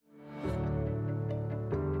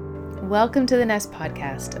Welcome to the Nest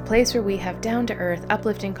Podcast, a place where we have down-to-earth,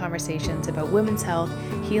 uplifting conversations about women's health,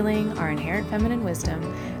 healing, our inherent feminine wisdom,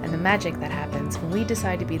 and the magic that happens when we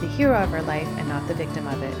decide to be the hero of our life and not the victim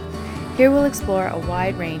of it. Here we'll explore a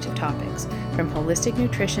wide range of topics, from holistic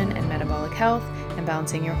nutrition and metabolic health and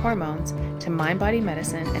balancing your hormones, to mind-body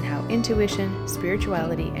medicine and how intuition,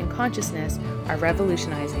 spirituality, and consciousness are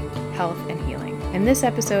revolutionizing health and healing. In this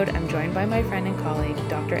episode, I'm joined by my friend and colleague,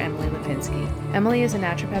 Dr. Emily Lipinski. Emily is a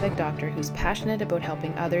naturopathic doctor who's passionate about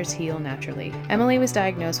helping others heal naturally. Emily was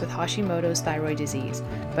diagnosed with Hashimoto's thyroid disease,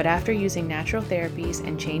 but after using natural therapies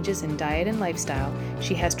and changes in diet and lifestyle,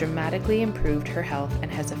 she has dramatically improved her health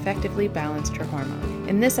and has effectively balanced her hormones.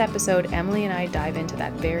 In this episode, Emily and I dive into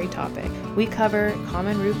that very topic. We cover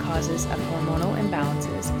common root causes of hormonal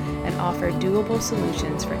imbalances and offer doable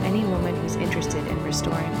solutions for any woman who's interested in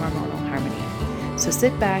restoring hormonal harmony. So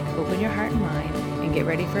sit back, open your heart and mind, and get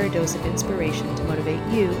ready for a dose of inspiration to motivate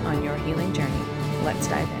you on your healing journey. Let's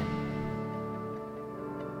dive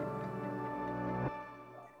in.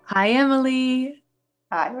 Hi, Emily.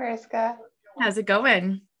 Hi, Mariska. How's it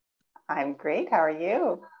going? I'm great. How are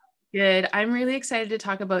you? Good. I'm really excited to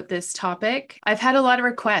talk about this topic. I've had a lot of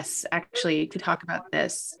requests actually to talk about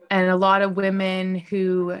this, and a lot of women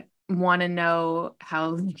who want to know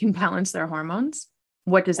how they can balance their hormones.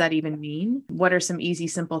 What does that even mean? What are some easy,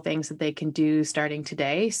 simple things that they can do starting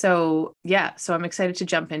today? So I'm excited to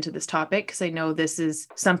jump into this topic because I know this is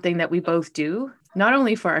something that we both do, not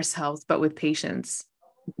only for ourselves, but with patients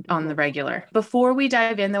on the regular. Before we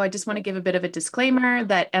dive in, though, I just want to give a bit of a disclaimer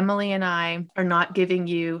that Emily and I are not giving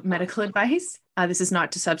you medical advice. This is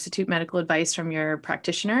not to substitute medical advice from your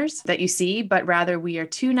practitioners that you see, but rather we are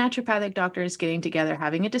two naturopathic doctors getting together,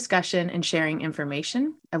 having a discussion and sharing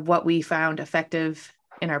information of what we found effective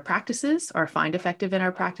in our practices or find effective in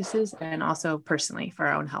our practices, and also personally for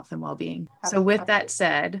our own health and well-being. So with that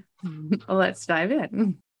said, let's dive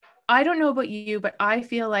in. I don't know about you, but I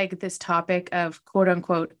feel like this topic of quote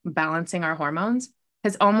unquote balancing our hormones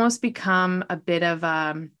has almost become a bit of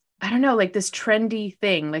I don't know, like this trendy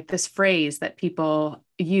thing, like this phrase that people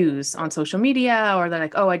use on social media, or they're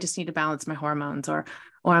like, oh, I just need to balance my hormones, or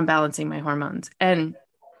I'm balancing my hormones. And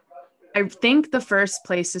I think the first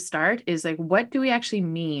place to start is like, what do we actually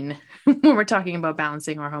mean when we're talking about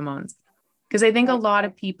balancing our hormones? Because I think a lot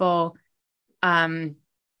of people,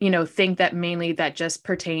 think that mainly that just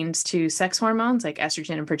pertains to sex hormones like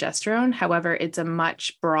estrogen and progesterone. However, it's a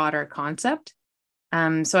much broader concept.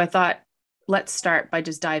 So I thought, let's start by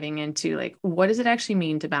just diving into like, what does it actually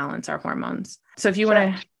mean to balance our hormones? So if you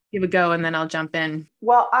want to give a go, and then I'll jump in.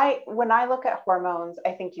 Well, when I look at hormones,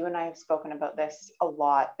 I think you and I have spoken about this a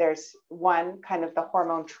lot. There's one kind of the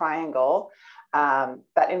hormone triangle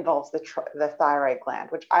that involves the thyroid gland,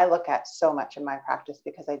 which I look at so much in my practice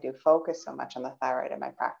because I do focus so much on the thyroid in my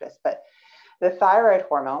practice. But the thyroid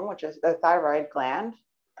hormone, which is the thyroid gland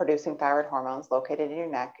producing thyroid hormones located in your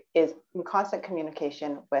neck, is in constant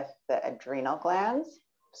communication with the adrenal glands.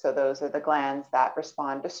 So those are the glands that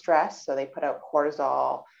respond to stress. So they put out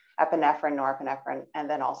cortisol, epinephrine, norepinephrine, and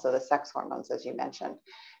then also the sex hormones, as you mentioned.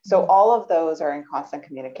 So all of those are in constant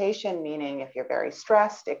communication, meaning if you're very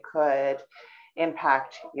stressed, it could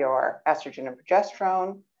impact your estrogen and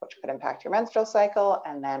progesterone, which could impact your menstrual cycle,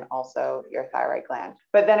 and then also your thyroid gland.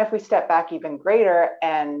 But then if we step back even greater,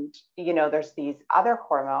 and there's these other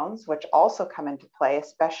hormones which also come into play,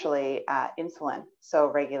 especially insulin, so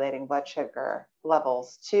regulating blood sugar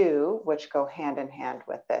levels too, which go hand in hand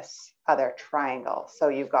with this other triangle. So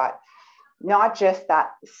you've got not just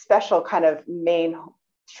that special kind of main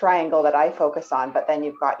triangle that I focus on, but then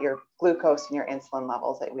you've got your glucose and your insulin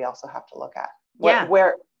levels that we also have to look at.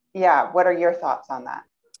 What are your thoughts on that?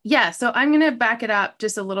 Yeah, so I'm going to back it up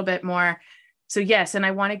just a little bit more. So yes, and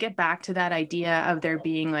I want to get back to that idea of there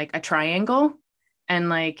being like a triangle, and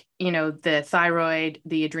like, the thyroid,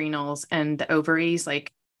 the adrenals, and the ovaries,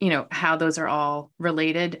 like, how those are all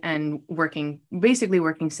related and basically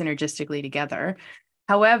working synergistically together.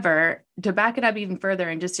 However, to back it up even further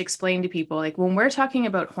and just explain to people, like when we're talking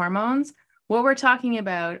about hormones, what we're talking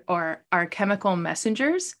about are chemical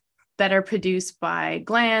messengers that are produced by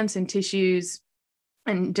glands and tissues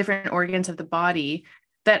and different organs of the body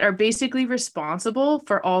that are basically responsible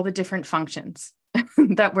for all the different functions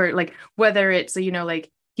that we're like, whether it's, like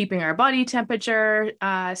keeping our body temperature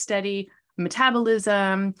steady,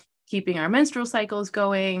 metabolism, keeping our menstrual cycles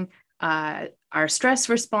going, our stress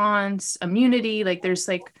response, immunity, like there's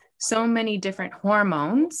like so many different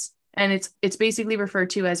hormones, and it's basically referred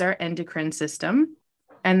to as our endocrine system.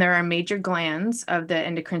 And there are major glands of the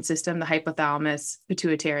endocrine system, the hypothalamus,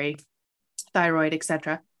 pituitary, thyroid,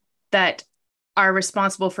 etc., that are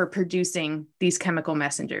responsible for producing these chemical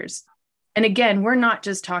messengers. And again, we're not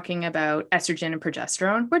just talking about estrogen and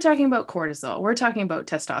progesterone. We're talking about cortisol. We're talking about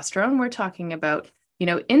testosterone. We're talking about,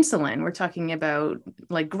 insulin. We're talking about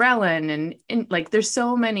like ghrelin and like there's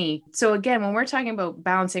so many. So again, when we're talking about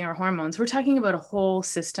balancing our hormones, we're talking about a whole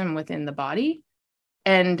system within the body.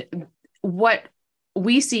 And what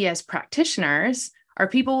we see as practitioners are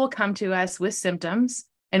people will come to us with symptoms,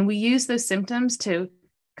 and we use those symptoms to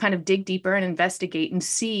kind of dig deeper and investigate and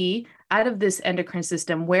see out of this endocrine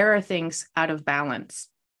system, where are things out of balance?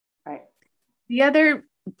 Right. The other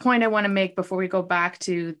point I want to make before we go back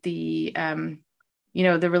to the,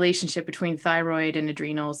 the relationship between thyroid and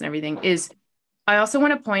adrenals and everything is I also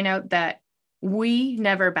want to point out that we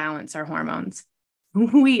never balance our hormones.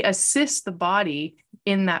 We assist the body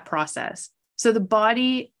in that process. So the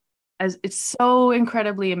body, as it's so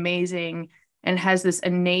incredibly amazing and has this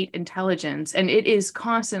innate intelligence, and it is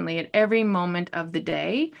constantly at every moment of the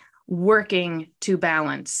day working to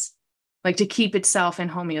balance, like to keep itself in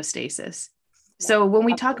homeostasis. So when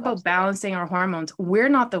we talk about balancing our hormones, we're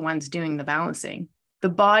not the ones doing the balancing. The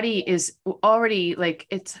body is already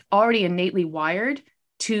it's already innately wired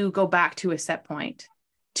to go back to a set point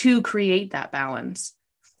to create that balance.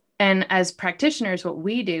 And as practitioners, what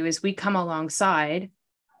we do is we come alongside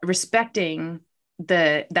respecting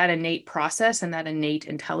that innate process and that innate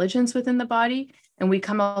intelligence within the body. And we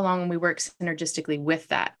come along and we work synergistically with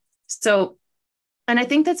that. So, and I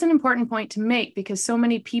think that's an important point to make because so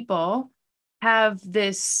many people have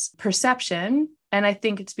this perception. And I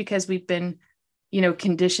think it's because we've been,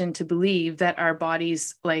 conditioned to believe that our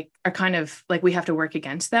bodies are kind of like we have to work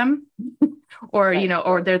against them or, right.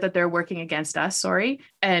 Or they're working against us, sorry.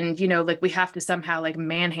 And, we have to somehow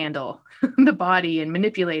manhandle the body and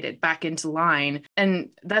manipulate it back into line. And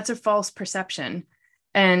that's a false perception.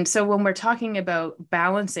 And so when we're talking about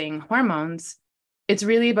balancing hormones, it's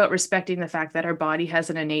really about respecting the fact that our body has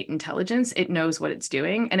an innate intelligence. It knows what it's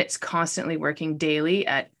doing, and it's constantly working daily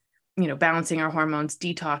at, balancing our hormones,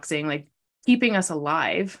 detoxing, keeping us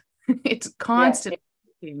alive. It's constantly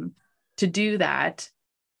to do that.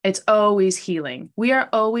 It's always healing. We are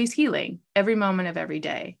always healing every moment of every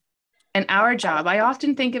day. And our job, I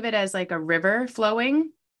often think of it as like a river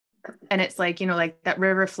flowing. And it's like that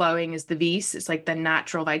river flowing is the vis. It's like the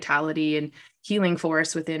natural vitality and healing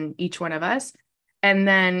force within each one of us. And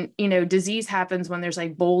then, disease happens when there's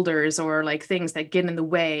boulders or things that get in the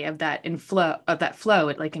way of that flow.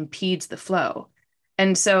 It impedes the flow.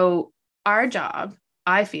 And so our job,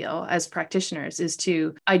 I feel, as practitioners, is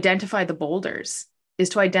to identify the boulders, is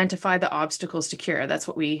to identify the obstacles to cure. That's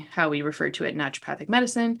how we refer to it in naturopathic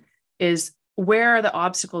medicine, is where are the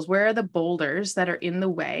obstacles, where are the boulders that are in the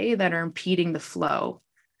way, that are impeding the flow,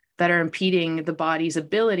 that are impeding the body's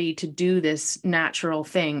ability to do this natural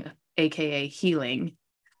thing, AKA healing.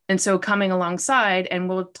 And so coming alongside, and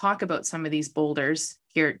we'll talk about some of these boulders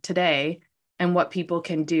here today and what people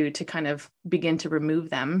can do to kind of begin to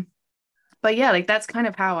remove them. But yeah, that's kind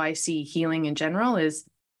of how I see healing in general. Is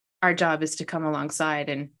our job is to come alongside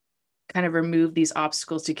and kind of remove these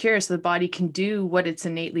obstacles to cure so the body can do what it's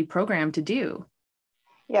innately programmed to do.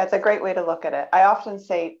 Yeah, it's a great way to look at it. I often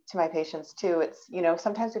say to my patients too, it's,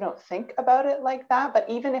 sometimes we don't think about it like that, but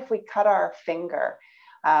even if we cut our finger,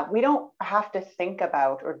 we don't have to think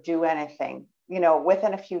about or do anything.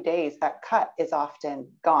 Within a few days, that cut is often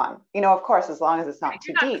gone. Of course, as long as it's not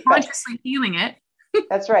too deep. Consciously healing it.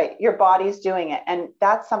 That's right. Your body's doing it. And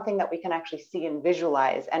that's something that we can actually see and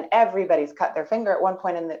visualize. And everybody's cut their finger at one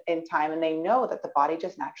point in time, and they know that the body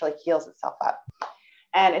just naturally heals itself up.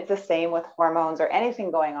 And it's the same with hormones or anything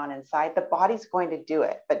going on inside. The body's going to do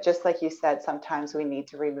it. But just like you said, sometimes we need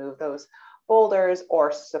to remove those boulders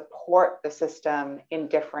or support the system in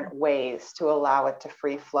different ways to allow it to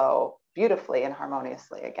free flow beautifully and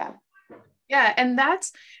harmoniously again. Yeah. And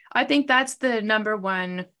I think that's the number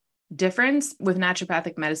one difference with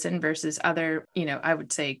naturopathic medicine versus other, I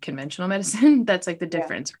would say conventional medicine. That's the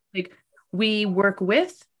difference. Yeah. We work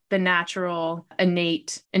with the natural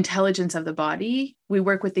innate intelligence of the body. We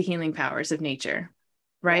work with the healing powers of nature,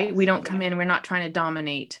 right? Yes. We don't come in, we're not trying to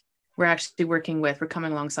dominate. We're actually we're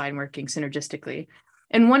coming alongside and working synergistically.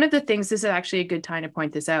 And one of the things, this is actually a good time to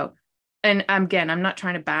point this out. And again, I'm not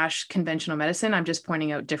trying to bash conventional medicine. I'm just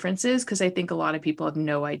pointing out differences because I think a lot of people have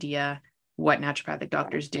no idea what naturopathic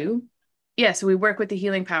doctors do. Yeah, so we work with the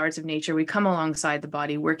healing powers of nature. We come alongside the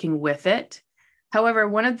body, working with it. However,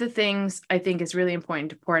 one of the things I think is really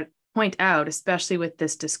important to point out, especially with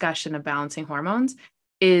this discussion of balancing hormones,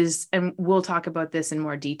 is, and we'll talk about this in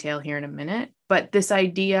more detail here in a minute, but this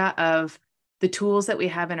idea of the tools that we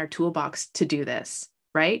have in our toolbox to do this,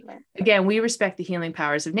 right? Again, we respect the healing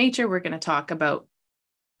powers of nature. We're going to talk about,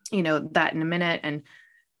 that in a minute. And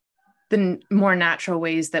more natural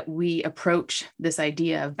ways that we approach this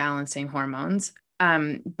idea of balancing hormones.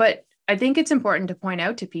 But I think it's important to point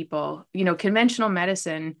out to people, conventional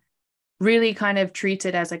medicine really kind of treats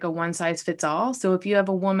it as like a one size fits all. So if you have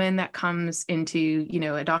a woman that comes into,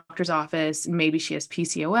 a doctor's office, maybe she has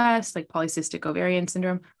PCOS, like polycystic ovarian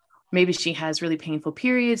syndrome, maybe she has really painful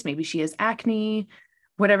periods, maybe she has acne,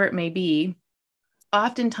 whatever it may be.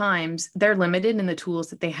 Oftentimes they're limited in the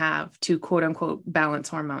tools that they have to quote unquote balance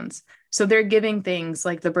hormones. So they're giving things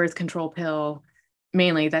like the birth control pill,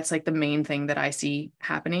 mainly. That's like the main thing that I see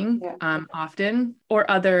happening often, or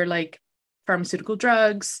other like pharmaceutical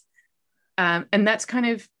drugs. And that's kind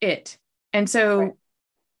of it. And so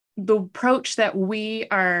the approach that we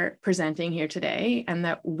are presenting here today and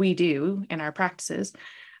that we do in our practices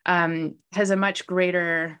has a much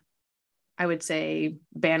greater, I would say,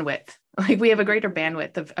 bandwidth. Like we have a greater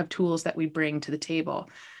bandwidth of tools that we bring to the table.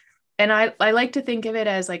 And I like to think of it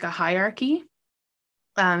as like a hierarchy.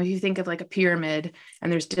 If you think of like a pyramid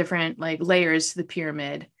and there's different like layers to the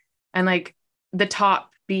pyramid, and like the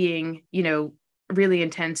top being, really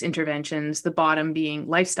intense interventions, the bottom being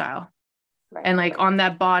lifestyle. Right. And like on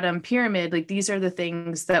that bottom pyramid, like these are the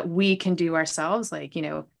things that we can do ourselves, like,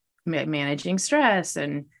 managing stress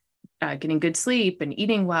and getting good sleep and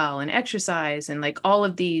eating well and exercise. And like all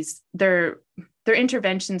of these, they're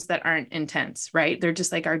interventions that aren't intense, right? They're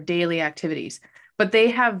just like our daily activities, but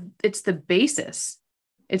it's the basis.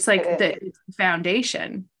 It's like it's the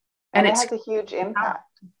foundation. And it has a huge impact.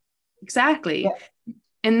 Exactly. Yeah.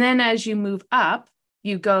 And then as you move up,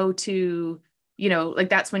 you go to, like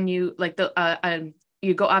that's when you like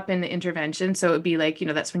you go up in the intervention. So it'd be like,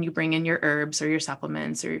 that's when you bring in your herbs or your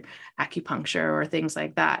supplements or acupuncture or things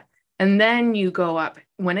like that. And then you go up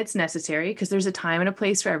when it's necessary, because there's a time and a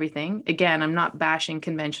place for everything. Again, I'm not bashing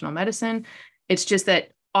conventional medicine. It's just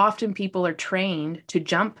that often people are trained to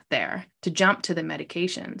jump there, to jump to the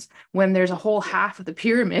medications when there's a whole half of the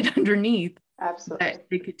pyramid underneath. Absolutely. That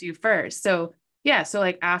they could do first. So yeah, so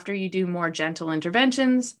like after you do more gentle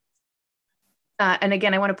interventions, and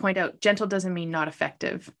again, I want to point out, gentle doesn't mean not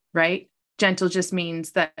effective, right? Gentle just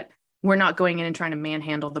means that we're not going in and trying to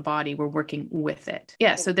manhandle the body. We're working with it.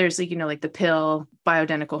 Yeah. So there's like, like the pill,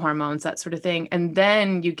 bioidentical hormones, that sort of thing. And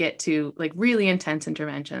then you get to like really intense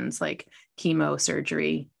interventions like chemo,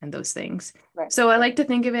 surgery, and those things. Right. So I like to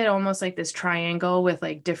think of it almost like this triangle with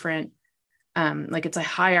like different, like it's a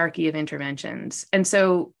hierarchy of interventions. And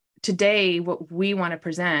so today, what we want to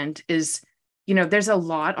present is, there's a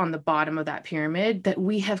lot on the bottom of that pyramid that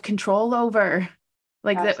we have control over,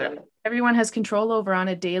 like Absolutely. That everyone has control over on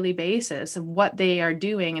a daily basis of what they are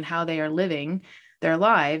doing and how they are living their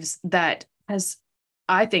lives. That has,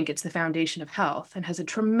 I think it's the foundation of health and has a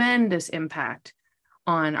tremendous impact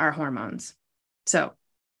on our hormones. So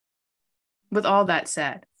with all that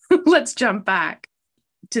said, let's jump back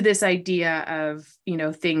to this idea of,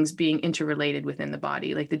 things being interrelated within the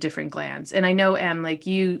body, like the different glands. And I know, Em, like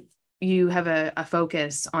you have a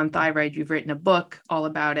focus on thyroid. You've written a book all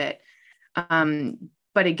about it.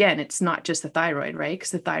 But again, it's not just the thyroid, right? Because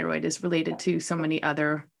the thyroid is related to so many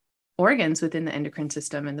other organs within the endocrine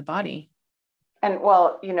system in the body. And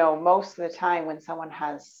well, most of the time when someone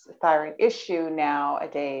has a thyroid issue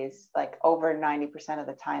nowadays, like over 90% of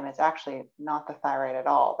the time, it's actually not the thyroid at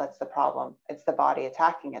all. That's the problem. It's the body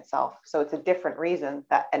attacking itself. So it's a different reason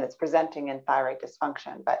and it's presenting in thyroid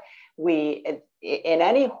dysfunction. But in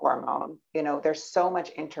any hormone, there's so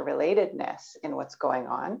much interrelatedness in what's going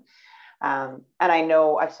on. And I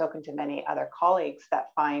know I've spoken to many other colleagues that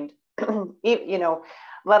find,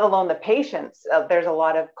 let alone the patients, there's a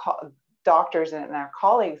lot of doctors and our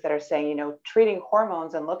colleagues that are saying, treating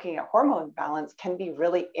hormones and looking at hormone balance can be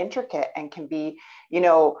really intricate and can be,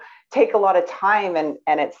 take a lot of time. And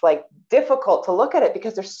it's like difficult to look at it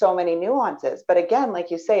because there's so many nuances. But again,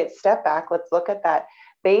 like you say, it's step back. Let's look at that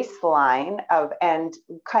baseline and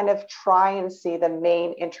kind of try and see the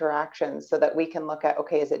main interactions so that we can look at,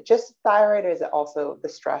 okay, is it just thyroid or is it also the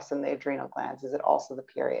stress in the adrenal glands? Is it also the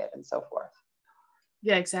period and so forth?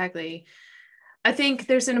 Yeah, exactly. I think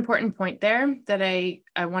there's an important point there that I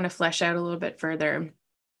want to flesh out a little bit further,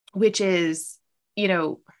 which is,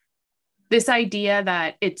 this idea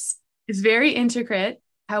that it's very intricate.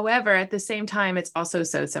 However, at the same time, it's also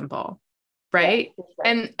so simple, right? Yeah,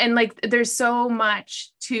 right. And like, there's so much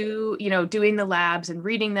to, doing the labs and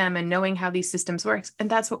reading them and knowing how these systems works. And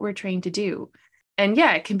that's what we're trained to do. And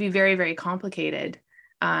yeah, it can be very, very complicated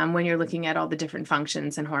when you're looking at all the different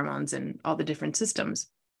functions and hormones and all the different systems.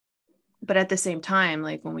 But at the same time,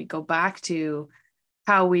 like when we go back to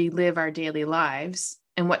how we live our daily lives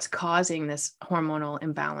and what's causing this hormonal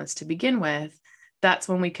imbalance to begin with, that's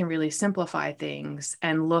when we can really simplify things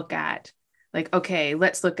and look at like, okay,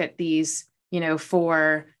 let's look at these,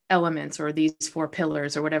 4 elements or these 4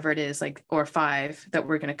 pillars or whatever it is, like, or 5 that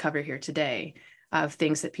we're going to cover here today of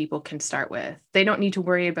things that people can start with. They don't need to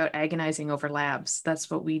worry about agonizing over labs.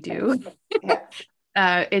 That's what we do.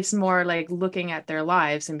 Yeah. It's more like looking at their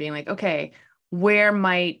lives and being like, okay, where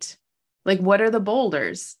might, like, what are the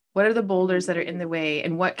boulders? What are the boulders that are in the way,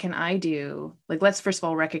 and what can I do? Like, let's first of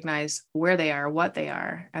all recognize where they are, what they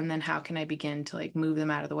are, and then how can I begin to like move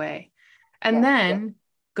them out of the way? And then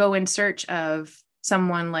go in search of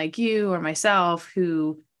someone like you or myself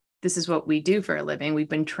who this is what we do for a living. We've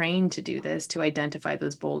been trained to do this, to identify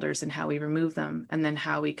those boulders and how we remove them, and then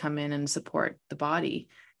how we come in and support the body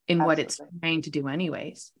in what it's trained to do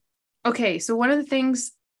anyways. Okay, so one of the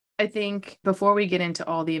things I think before we get into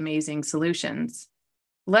all the amazing solutions,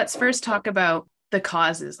 let's first talk about the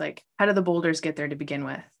causes. Like, how do the boulders get there to begin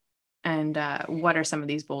with? And what are some of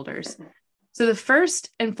these boulders? So the first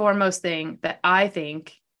and foremost thing that I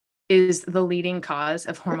think is the leading cause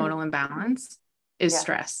of hormonal imbalance is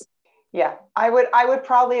stress. Yeah, I would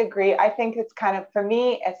probably agree. I think it's kind of, for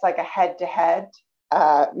me, it's like a head-to-head,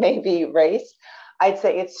 maybe race. I'd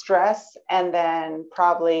say it's stress and then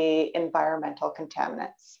probably environmental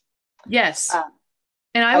contaminants. Yes.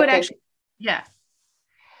 And I would actually,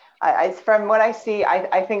 from what I see,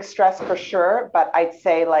 I think stress for sure, but I'd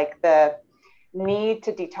say like the need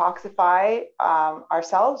to detoxify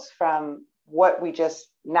ourselves from what we just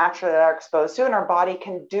naturally are exposed to, and our body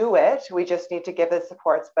can do it. We just need to give the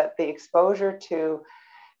supports, but the exposure to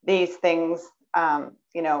these things,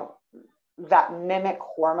 that mimic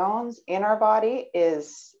hormones in our body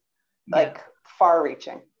is like far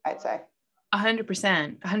reaching, I'd say.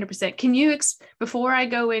 100%. Can you, before I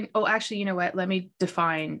go in, actually, you know what?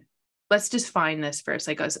 Let's define this first.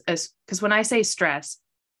 Like, because when I say stress,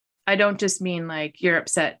 I don't just mean like you're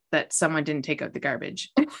upset that someone didn't take out the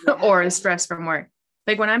garbage or stress from work.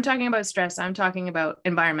 Like, when I'm talking about stress, I'm talking about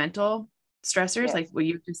environmental stressors, like what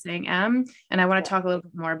you were just saying, and I want to talk a little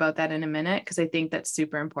bit more about that in a minute, because I think that's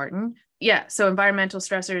super important. Yeah. So environmental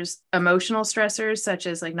stressors, emotional stressors, such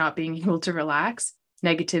as like not being able to relax,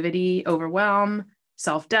 negativity, overwhelm,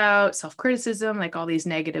 self-doubt, self-criticism, like all these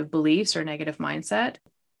negative beliefs or negative mindset,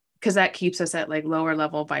 because that keeps us at like lower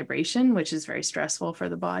level vibration, which is very stressful for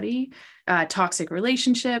the body. Toxic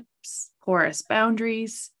relationships, porous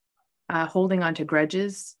boundaries, holding on to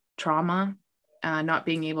grudges, trauma, not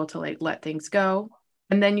being able to like let things go.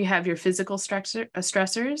 And then you have your physical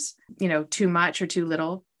stressors, too much or too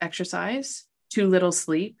little exercise, too little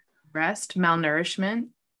sleep, rest, malnourishment.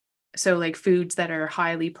 So like foods that are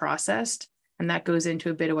highly processed. And that goes into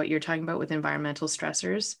a bit of what you're talking about with environmental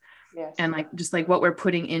stressors. Yes. And like just like what we're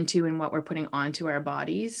putting into and what we're putting onto our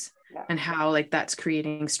bodies, and how like that's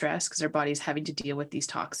creating stress because our body's having to deal with these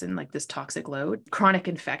toxins, like this toxic load. Chronic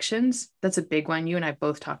infections, that's a big one. You and I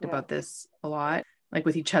both talked about this a lot, like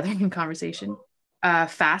with each other in conversation.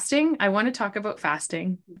 Fasting, I want to talk about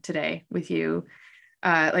fasting today with you.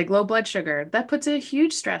 Like low blood sugar, that puts a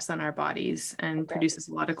huge stress on our bodies and produces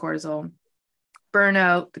a lot of cortisol.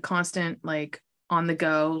 Burnout, the constant like on the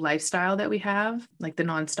go lifestyle that we have, like the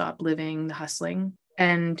nonstop living, the hustling.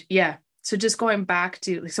 And so just going back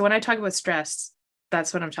to, so when I talk about stress,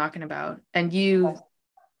 that's what I'm talking about. And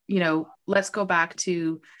let's go back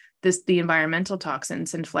to the environmental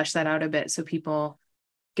toxins and flesh that out a bit so people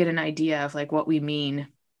get an idea of like what we mean.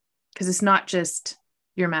 Because it's not just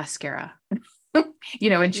your mascara,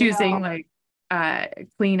 and choosing like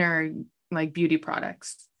cleaner like beauty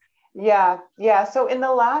products. Yeah. So in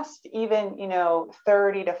the last even,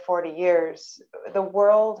 30 to 40 years, the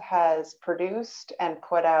world has produced and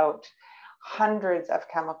put out hundreds of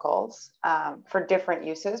chemicals for different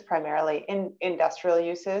uses, primarily in industrial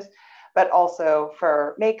uses, but also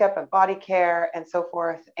for makeup and body care and so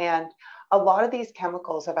forth. And a lot of these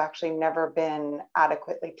chemicals have actually never been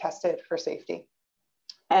adequately tested for safety.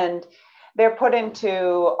 And they're put into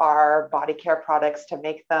our body care products to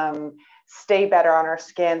make them stay better on our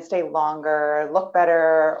skin, stay longer, look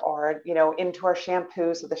better, or, into our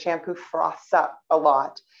shampoo. So the shampoo froths up a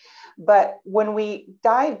lot. But when we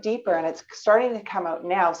dive deeper, and it's starting to come out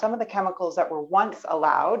now, some of the chemicals that were once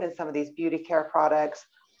allowed in some of these beauty care products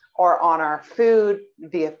or on our food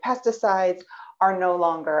via pesticides are no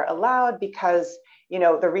longer allowed because,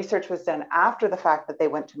 the research was done after the fact that they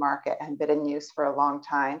went to market and been in use for a long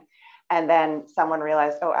time. And then someone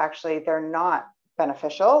realized, actually, they're not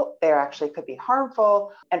beneficial. They actually could be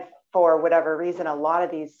harmful. And for whatever reason, a lot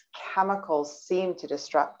of these chemicals seem to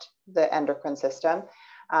disrupt the endocrine system.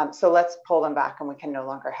 So let's pull them back and we can no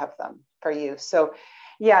longer have them for use. So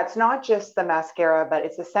Yeah, it's not just the mascara, but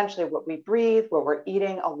it's essentially what we breathe, what we're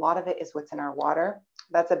eating. A lot of it is what's in our water.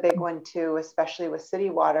 That's a big one too, especially with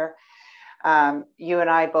city water. You and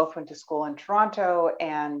I both went to school in Toronto.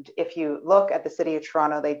 And if you look at the city of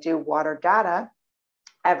Toronto, they do water data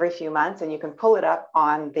every few months, and you can pull it up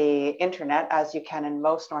on the internet, as you can in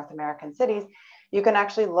most North American cities. You can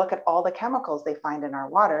actually look at all the chemicals they find in our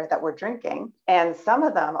water that we're drinking. And some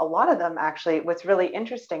of them, a lot of them actually, what's really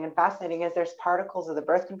interesting and fascinating is there's particles of the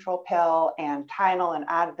birth control pill and Tylenol and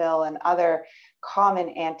Advil and other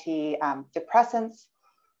common antidepressants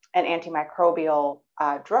and antimicrobial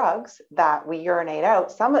drugs that we urinate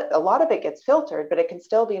out. A lot of it gets filtered, but it can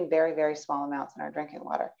still be in very, very small amounts in our drinking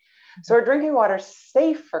water. So our drinking water is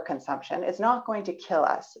safe for consumption. It's not going to kill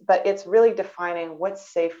us, but it's really defining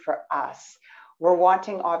what's safe for us. We're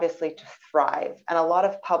wanting, obviously, to thrive. And a lot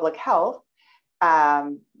of public health,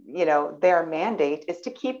 their mandate is to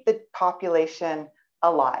keep the population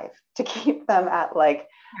alive, to keep them at like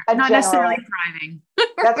a not general... necessarily thriving.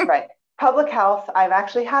 That's right. Public health, I've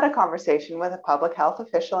actually had a conversation with a public health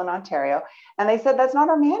official in Ontario, and they said that's not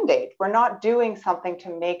our mandate. We're not doing something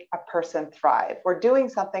to make a person thrive. We're doing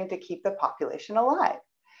something to keep the population alive.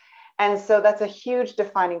 And so that's a huge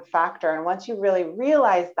defining factor. And once you really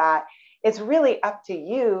realize that, it's really up to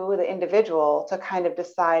you, the individual, to kind of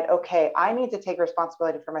decide, okay, I need to take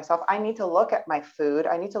responsibility for myself. I need to look at my food.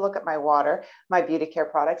 I need to look at my water, my beauty care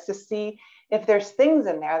products, to see if there's things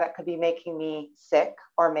in there that could be making me sick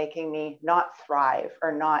or making me not thrive,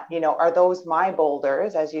 or not, are those my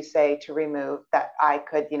boulders, as you say, to remove, that I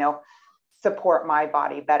could, support my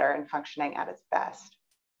body better and functioning at its best.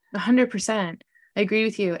 100%. I agree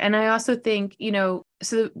with you. And I also think,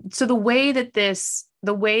 so the way that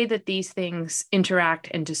these things interact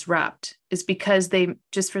and disrupt is because they,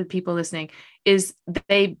 just for the people listening,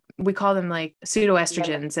 we call them like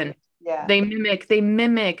pseudoestrogens, and they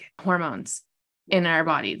mimic hormones in our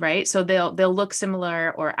body, right? So they'll look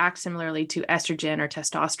similar or act similarly to estrogen or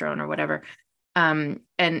testosterone or whatever. And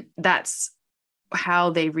that's how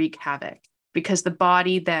they wreak havoc, because the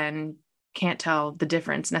body then can't tell the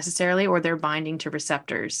difference necessarily, or they're binding to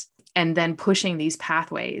receptors and then pushing these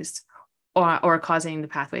pathways or causing the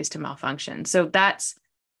pathways to malfunction. So that's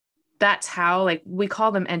how, like, we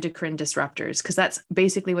call them endocrine disruptors, because that's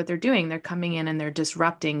basically what they're doing. They're coming in and they're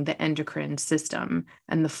disrupting the endocrine system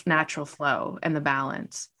and the natural flow and the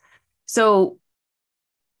balance. So,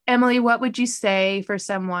 Emily, what would you say for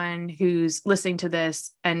someone who's listening to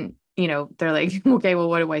this and, they're like, okay, well,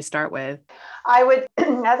 what do I start with? I would,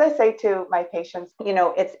 as I say to my patients,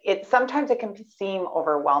 it's sometimes it can seem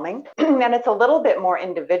overwhelming, and it's a little bit more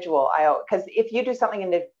individual. Because if you do something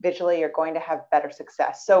individually, you're going to have better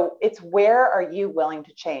success. So it's, where are you willing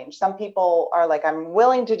to change? Some people are like, I'm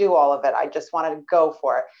willing to do all of it. I just want to go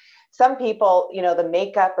for it. Some people, the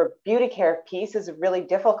makeup or beauty care piece is really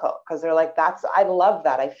difficult, because they're like, I love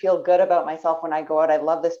that. I feel good about myself when I go out. I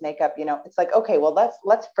love this makeup. It's like, okay, well,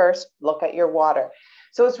 let's first look at your water.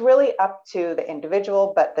 So it's really up to the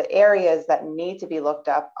individual, but the areas that need to be looked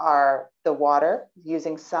up are the water,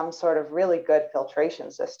 using some sort of really good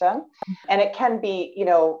filtration system. And it can be,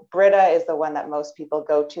 Brita is the one that most people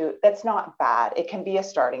go to. That's not bad. It can be a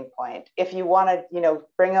starting point. If you want to,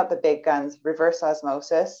 bring out the big guns, reverse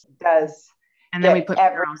osmosis does. And then we put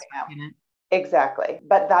everything out in it. Exactly.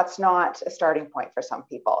 But that's not a starting point for some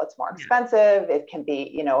people. It's more expensive. It can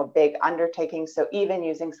be, a big undertaking. So even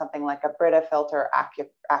using something like a Brita filter,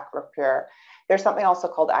 AquaPure, there's something also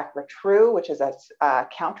called AquaTrue, which is a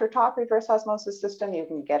countertop reverse osmosis system you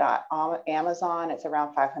can get on Amazon. It's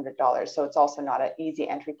around $500. So it's also not an easy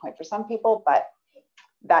entry point for some people, but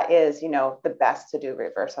that is, the best to do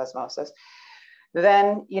reverse osmosis.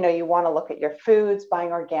 Then, you want to look at your foods,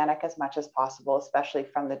 buying organic as much as possible, especially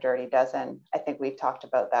from the Dirty Dozen. I think we've talked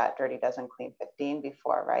about that Dirty Dozen Clean 15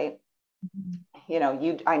 before, right?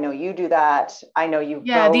 Mm-hmm. I know you do that. I know you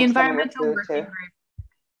go the environmental food working too. group.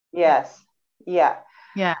 Yes. Yeah.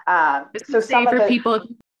 So some for people.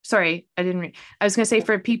 Sorry, I was going to say,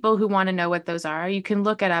 for people who want to know what those are, you can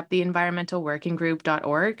look it up, the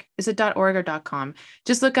environmentalworkinggroup.org. Is it .org or .com?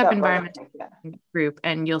 Just look up environmental group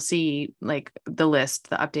and you'll see like the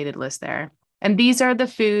updated list there. And these are the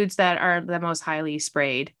foods that are the most highly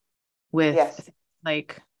sprayed with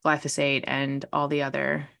like glyphosate and all the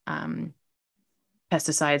other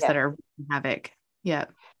pesticides that are havoc. Yeah.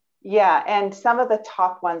 Yeah, and some of the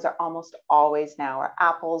top ones are almost always now are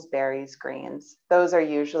apples, berries, greens. Those are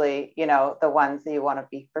usually, the ones that you want to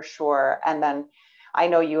be for sure. And then I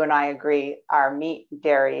know you and I agree, our meat,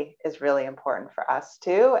 dairy is really important for us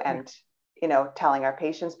too. And, telling our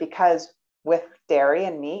patients, because with dairy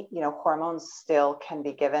and meat, hormones still can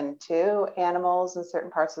be given to animals in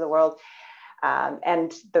certain parts of the world.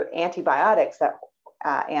 And the antibiotics that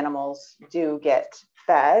animals do get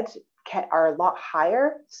fed are a lot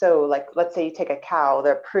higher. So like, let's say you take a cow,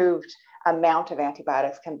 the approved amount of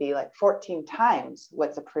antibiotics can be like 14 times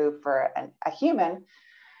what's approved for a human.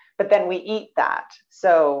 But then we eat that.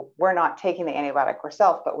 So we're not taking the antibiotic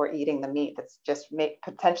ourselves, but we're eating the meat that's just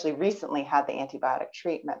potentially recently had the antibiotic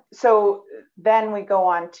treatment. So then we go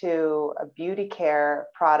on to beauty care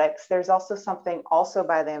products. There's also something also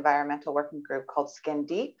by the Environmental Working Group called Skin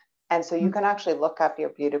Deep. And so you can actually look up your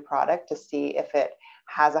beauty product to see if it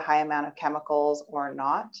has a high amount of chemicals or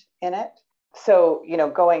not in it. So,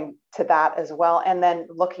 going to that as well. And then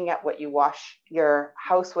looking at what you wash your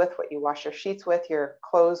house with, what you wash your sheets with, your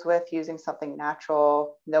clothes with, using something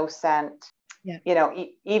natural, no scent. Yeah.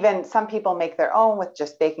 Even some people make their own with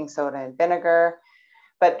just baking soda and vinegar.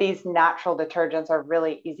 But these natural detergents are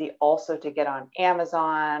really easy also to get on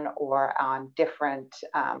Amazon or on different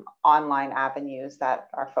online avenues that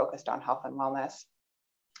are focused on health and wellness.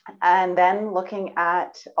 And then looking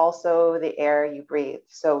at also the air you breathe.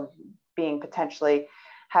 So being potentially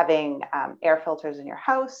having air filters in your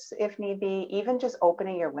house if need be, even just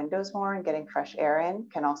opening your windows more and getting fresh air in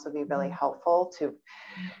can also be really helpful to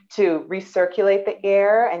recirculate the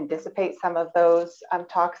air and dissipate some of those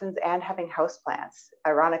toxins. And having houseplants,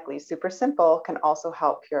 ironically, super simple, can also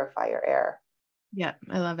help purify your air. Yeah,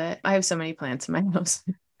 I love it. I have so many plants in my house.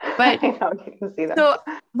 But I know, you can see them. So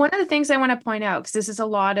one of the things I want to point out, because this is a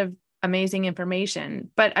lot of amazing information,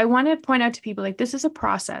 but I want to point out to people, like, this is a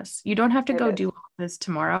process. You don't have to go do all this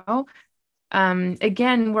tomorrow.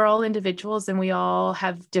 Again, we're all individuals and we all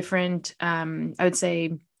have different, I would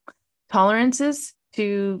say, tolerances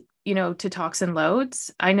to, to toxin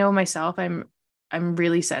loads. I know myself, I'm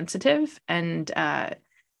really sensitive, and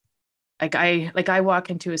I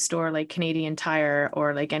walk into a store like Canadian Tire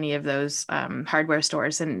or like any of those hardware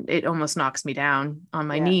stores, and it almost knocks me down on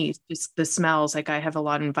my knees. Just the smells. Like, I have a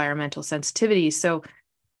lot of environmental sensitivity. So,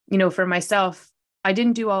 for myself, I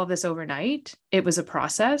didn't do all of this overnight. It was a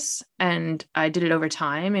process, and I did it over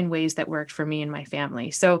time in ways that worked for me and my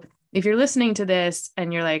family. So if you're listening to this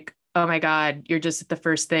and you're like, oh my God, you're just at the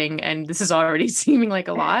first thing and this is already seeming like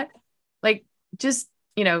a lot, like, just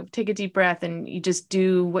take a deep breath and you just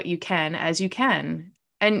do what you can as you can.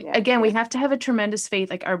 And again, we have to have a tremendous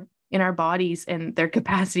faith, like, in our bodies and their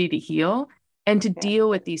capacity to heal and to deal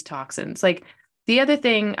with these toxins. Like, the other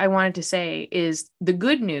thing I wanted to say is the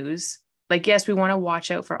good news. Like, yes, we want to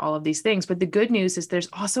watch out for all of these things, but the good news is there's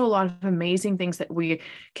also a lot of amazing things that we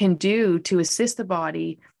can do to assist the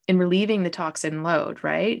body in relieving the toxin load,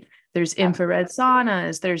 right? There's infrared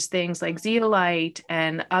saunas, there's things like zeolite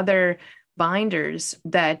and other binders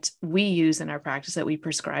that we use in our practice that we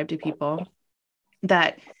prescribe to people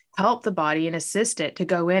that help the body and assist it to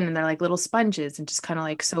go in, and they're like little sponges and just kind of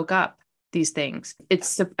like soak up these things.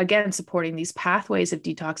 It's again supporting these pathways of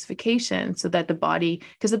detoxification so that the body,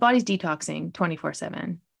 because the body's detoxing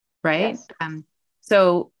 24/7, right?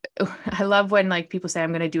 So I love when like people say,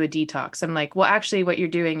 I'm going to do a detox. I'm like, well, actually what you're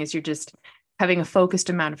doing is you're just having a focused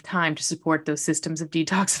amount of time to support those systems of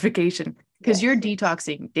detoxification, because you're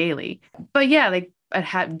detoxing daily. But yeah, like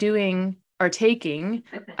doing or taking,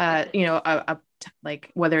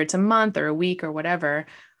 like whether it's a month or a week or whatever,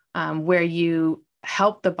 where you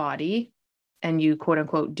help the body and you quote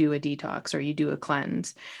unquote do a detox or you do a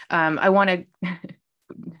cleanse. I want to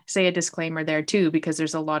say a disclaimer there too, because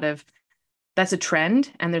that's a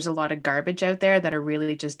trend, and there's a lot of garbage out there that are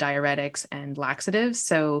really just diuretics and laxatives.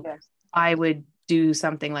 So I would do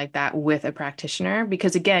something like that with a practitioner,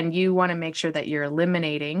 because again, you want to make sure that you're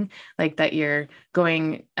eliminating, like that you're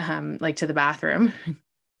going like to the bathroom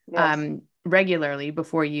regularly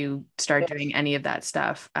before you start doing any of that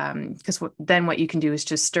stuff. Because then what you can do is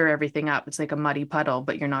just stir everything up. It's like a muddy puddle,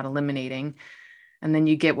 but you're not eliminating. And then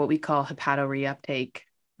you get what we call hepatoreuptake,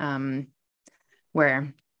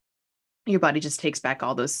 where your body just takes back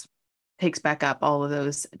up all of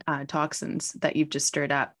those toxins that you've just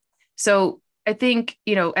stirred up. So I think,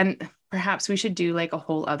 and perhaps we should do like a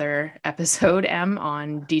whole other episode,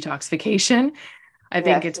 on detoxification. I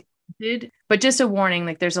think it's good, but just a warning,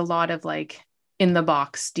 like there's a lot of like in the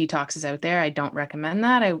box detoxes out there. I don't recommend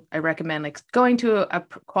that. I recommend like going to a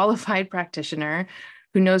qualified practitioner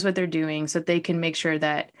who knows what they're doing, so that they can make sure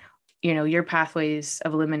that, your pathways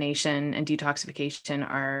of elimination and detoxification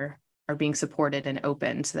are being supported and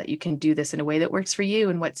open, so that you can do this in a way that works for you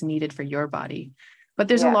and what's needed for your body. But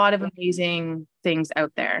there's a lot of amazing things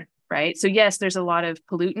out there, right? So yes, there's a lot of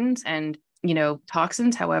pollutants and,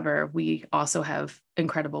 toxins. However, we also have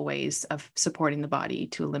incredible ways of supporting the body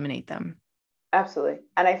to eliminate them. Absolutely.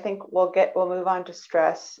 And I think we'll move on to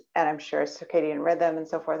stress and I'm sure circadian rhythm and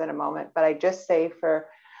so forth in a moment. But I just say for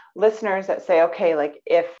listeners that say, okay, like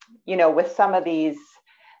if, with some of these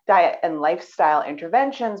diet and lifestyle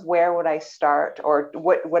interventions, where would I start or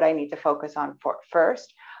what would I need to focus on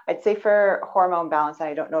first? I'd say for hormone balance, and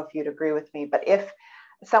I don't know if you'd agree with me, but if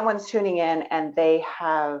someone's tuning in and they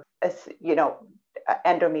have,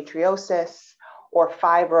 endometriosis or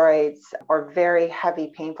fibroids or very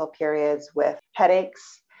heavy painful periods with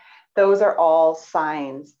headaches, those are all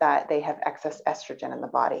signs that they have excess estrogen in the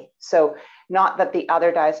body. So not that the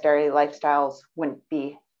other dietary lifestyles wouldn't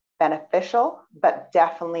be beneficial, but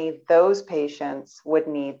definitely those patients would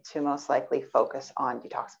need to most likely focus on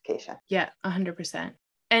detoxification. Yeah, 100%.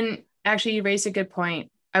 And actually, you raised a good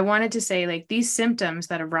point. I wanted to say, like, these symptoms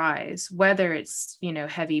that arise, whether it's,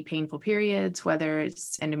 heavy painful periods, whether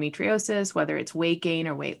it's endometriosis, whether it's weight gain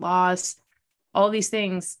or weight loss, all these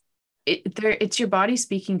things, it's your body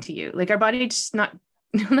speaking to you. Like, our body just not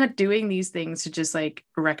doing these things to just like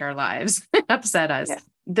wreck our lives, upset us. Yeah.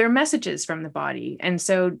 They're messages from the body. And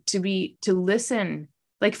so to listen,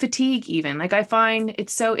 like fatigue, even, like, I find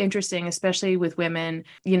it's so interesting, especially with women,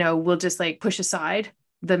 we'll just like push aside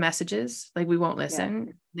the messages, like we won't listen.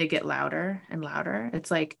 Yeah. They get louder and louder.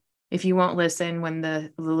 It's like, if you won't listen when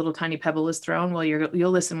the little tiny pebble is thrown, well,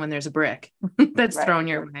 you'll listen when there's a brick that's right. thrown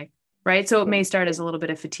your way. Right. So it may start as a little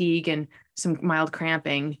bit of fatigue and some mild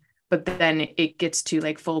cramping, but then it gets to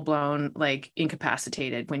like full blown, like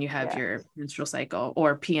incapacitated when you have your menstrual cycle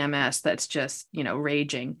or PMS that's just,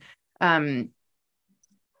 raging.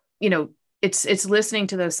 It's listening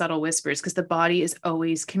to those subtle whispers, because the body is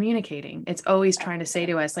always communicating. It's always trying to say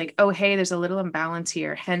to us like, oh, hey, there's a little imbalance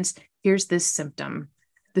here. Hence, here's this symptom.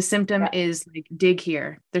 The symptom is like, dig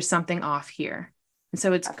here. There's something off here. And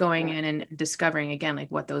so it's going in and discovering again, like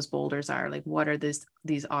what those boulders are, like what are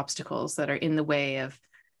these obstacles that are in the way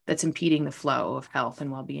that's impeding the flow of health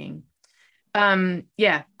and well-being.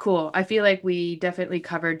 Yeah, cool. I feel like we definitely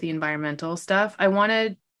covered the environmental stuff. I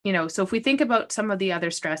wanted, so if we think about some of the other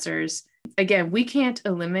stressors, again, we can't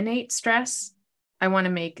eliminate stress. I want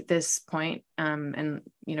to make this point, and,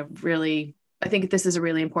 really, I think this is a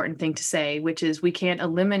really important thing to say, which is we can't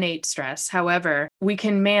eliminate stress. However, we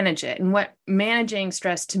can manage it. And what managing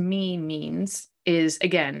stress to me means is,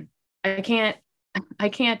 again, I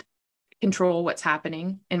can't control what's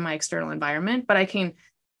happening in my external environment, but I can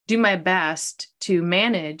do my best to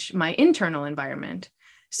manage my internal environment.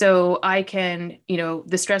 So I can, the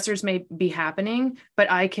stressors may be happening,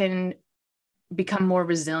 but I can become more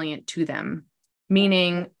resilient to them,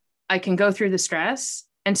 meaning I can go through the stress,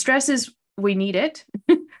 and stress is, we need it,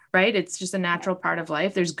 right? It's just a natural part of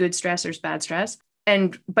life. There's good stress, there's bad stress.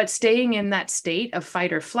 But staying in that state of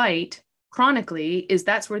fight or flight chronically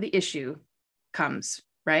that's where the issue comes,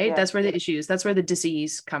 right? Yeah. That's where the issues, that's where the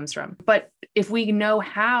disease comes from. But if we know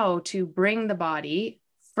how to bring the body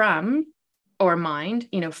from, or mind,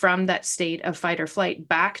 from that state of fight or flight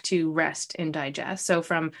back to rest and digest. So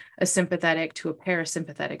from a sympathetic to a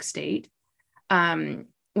parasympathetic state,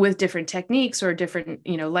 with different techniques or different,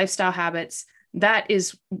 lifestyle habits, that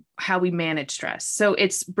is how we manage stress. So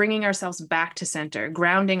it's bringing ourselves back to center,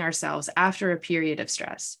 grounding ourselves after a period of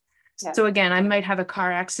stress. Yeah. So again, I might have a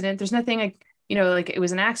car accident. There's nothing like it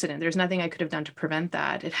was an accident. There's nothing I could have done to prevent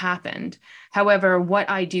that. It happened. However, what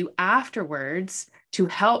I do afterwards to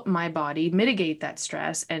help my body mitigate that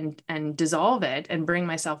stress and dissolve it and bring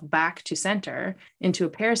myself back to center into a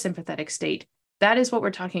parasympathetic state, that is what we're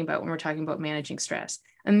talking about when we're talking about managing stress.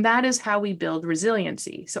 And that is how we build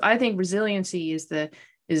resiliency. So I think resiliency is the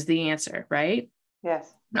answer, right?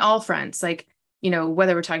 Yes. On all fronts, like,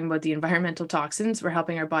 whether we're talking about the environmental toxins, we're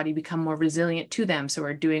helping our body become more resilient to them. So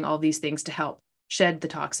we're doing all these things to help shed the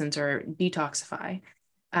toxins or detoxify.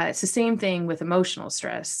 It's the same thing with emotional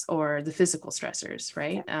stress or the physical stressors,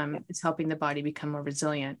 right? It's helping the body become more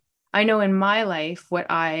resilient. I know in my life, what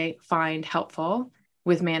I find helpful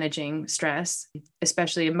with managing stress,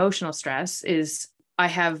 especially emotional stress, is I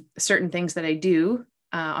have certain things that I do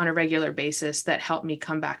on a regular basis that help me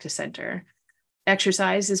come back to center.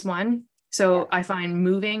 Exercise is one. So I find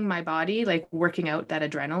moving my body, like working out that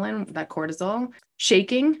adrenaline, that cortisol,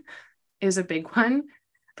 shaking is a big one.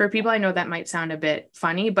 For people, I know that might sound a bit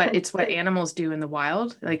funny, but it's what animals do in the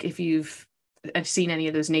wild. Like if I've seen any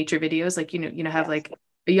of those nature videos, like, have like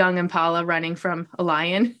a young impala running from a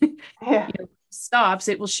lion, stops,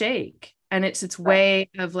 it will shake. And it's its way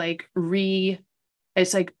of like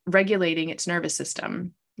it's like regulating its nervous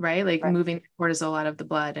system, right? Like moving cortisol out of the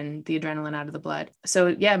blood and the adrenaline out of the blood. So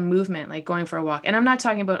yeah, movement, like going for a walk. And I'm not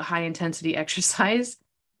talking about high intensity exercise,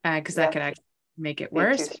 because that could actually make it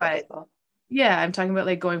worse. But Yeah, I'm talking about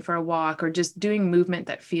like going for a walk or just doing movement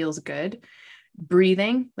that feels good.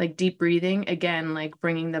 Breathing, like deep breathing, again, like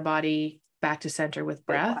bringing the body back to center with Big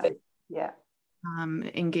breath, one. Yeah.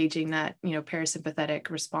 engaging that, parasympathetic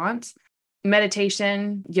response.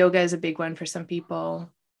 Meditation, yoga is a big one for some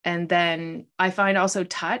people. And then I find also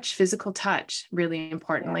touch, physical touch, really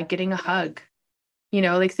important, Yeah. like getting a hug.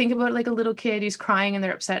 Like think about like a little kid who's crying and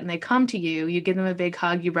they're upset and they come to you, you give them a big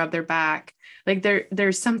hug, you rub their back. Like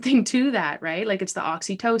there's something to that, right? Like it's the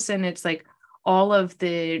oxytocin, it's like all of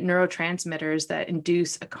the neurotransmitters that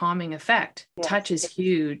induce a calming effect. Yes. Touch is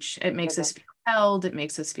huge. It makes It us is. feel held, it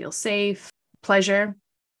makes us feel safe. Pleasure,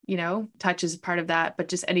 touch is part of that, but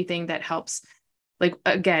just anything that helps. Like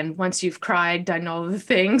again, once you've cried, done all the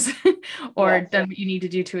things or Yes. done what you need to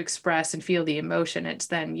do to express and feel the emotion, it's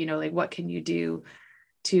then, like what can you do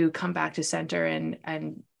to come back to center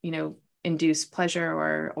and induce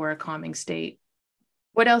pleasure or a calming state.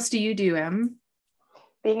 What else do you do, Em?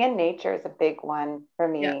 Being in nature is a big one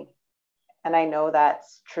for Yeah. me. And I know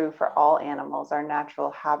that's true for all animals. Our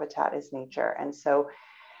natural habitat is nature. And so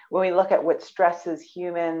when we look at what stresses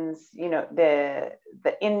humans, the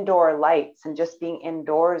indoor lights and just being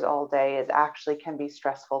indoors all day is actually can be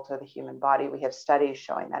stressful to the human body. We have studies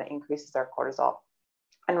showing that it increases our cortisol.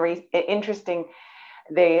 And interesting,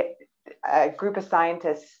 they a group of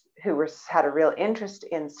scientists who had a real interest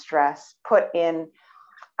in stress put in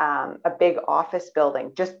a big office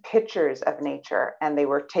building, just pictures of nature, and they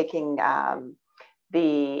were taking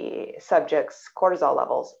the subject's cortisol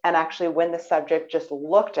levels. And actually, when the subject just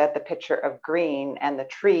looked at the picture of green and the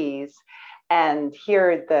trees and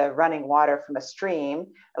heard the running water from a stream,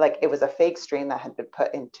 like it was a fake stream that had been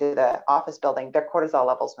put into the office building, their cortisol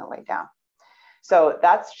levels went way down. So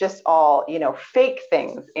that's just all, fake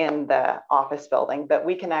things in the office building, but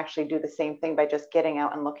we can actually do the same thing by just getting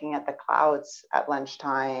out and looking at the clouds at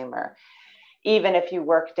lunchtime, or even if you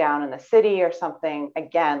work down in the city or something,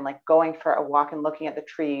 again, like going for a walk and looking at the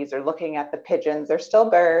trees or looking at the pigeons. They're still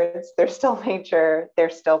birds, they're still nature, they're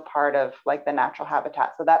still part of like the natural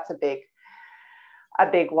habitat. So that's a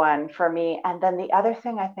big one for me. And then the other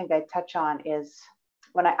thing I think I touch on is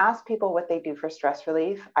when I ask people what they do for stress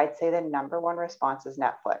relief, I'd say the number one response is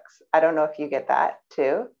Netflix. I don't know if you get that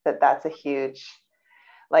too, that's a huge,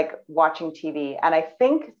 like watching TV. And I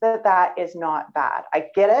think that is not bad. I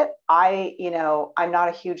get it. I'm not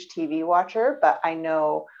a huge TV watcher, but I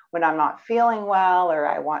know when I'm not feeling well or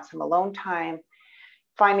I want some alone time,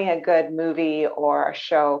 finding a good movie or a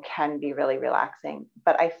show can be really relaxing.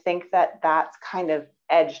 But I think that that's kind of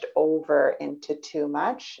edged over into too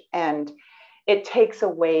much. And it takes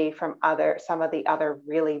away from some of the other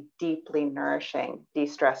really deeply nourishing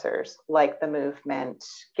de-stressors, like the movement,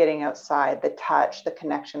 getting outside, the touch, the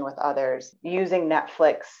connection with others. Using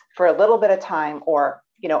Netflix for a little bit of time, or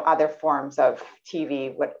other forms of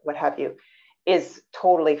TV, what have you, is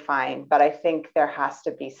totally fine. But I think there has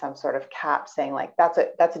to be some sort of cap saying like that's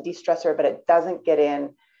a de-stressor, but it doesn't get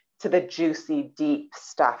in to the juicy deep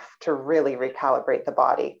stuff to really recalibrate the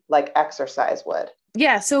body like exercise would.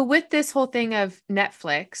 Yeah. So with this whole thing of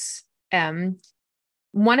Netflix, um,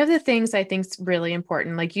 one of the things I think is really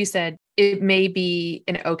important, like you said, it may be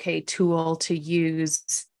an okay tool to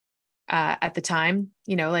use at the time,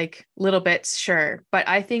 like little bits, sure. But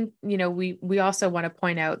I think, we also want to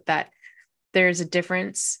point out that there's a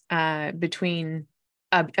difference between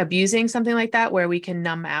abusing something like that, where we can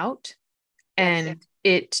numb out Yes. and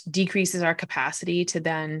it decreases our capacity to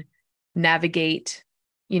then navigate,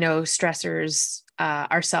 stressors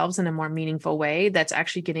ourselves in a more meaningful way that's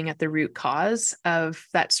actually getting at the root cause of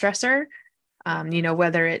that stressor.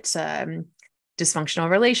 Whether it's dysfunctional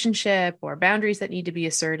relationship or boundaries that need to be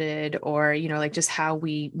asserted, or, like just how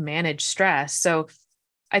we manage stress. So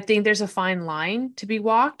I think there's a fine line to be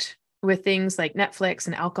walked with things like Netflix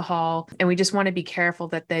and alcohol, and we just want to be careful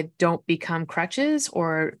that they don't become crutches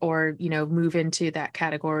or move into that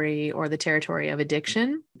category or the territory of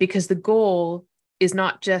addiction, because the goal is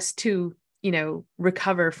not just to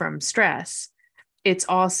recover from stress. It's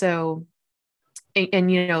also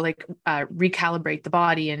recalibrate the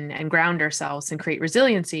body and ground ourselves and create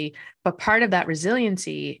resiliency. But part of that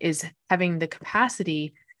resiliency is having the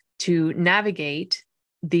capacity to navigate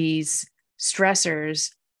these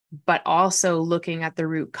stressors, but also looking at the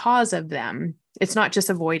root cause of them. It's not just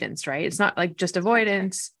avoidance, right? It's not like just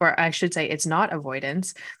avoidance, or I should say it's not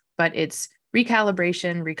avoidance, but it's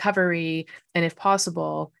recalibration, recovery, and if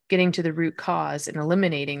possible, getting to the root cause and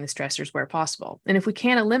eliminating the stressors where possible. And if we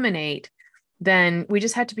can't eliminate, then we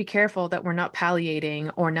just have to be careful that we're not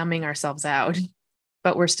palliating or numbing ourselves out,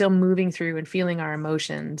 but we're still moving through and feeling our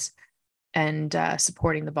emotions and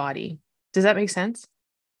supporting the body. Does that make sense?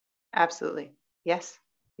 Absolutely. Yes.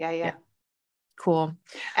 Yeah. Yeah. Yeah. Cool.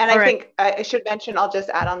 And All I right. think I should mention, I'll just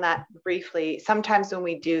add on that briefly. Sometimes when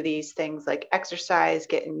we do these things like exercise,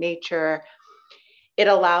 get in nature, it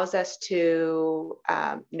allows us to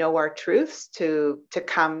know our truths, to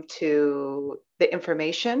come to the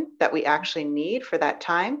information that we actually need for that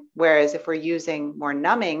time. Whereas if we're using more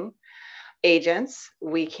numbing agents,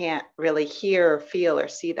 we can't really hear, or feel, or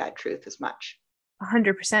see that truth as much.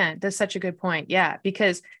 100%. That's such a good point. Yeah.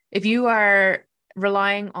 Because if you are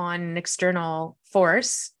relying on an external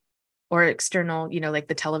force or external, like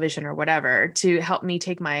the television or whatever, to help me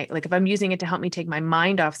take like if I'm using it to help me take my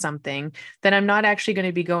mind off something, then I'm not actually going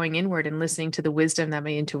to be going inward and listening to the wisdom that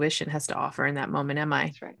my intuition has to offer in that moment, am I?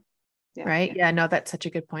 That's right. Yeah. Right? Yeah. Yeah, no, that's such a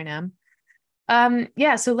good point, Em.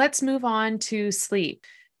 Yeah, so let's move on to sleep.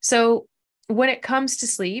 So when it comes to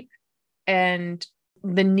sleep and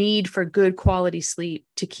the need for good quality sleep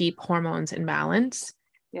to keep hormones in balance,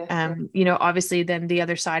 Yes. obviously then the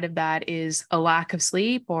other side of that is a lack of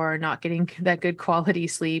sleep or not getting that good quality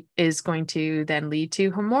sleep is going to then lead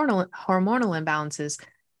to hormonal imbalances.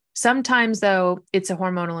 Sometimes though, it's a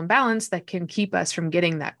hormonal imbalance that can keep us from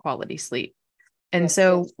getting that quality sleep. And Yes.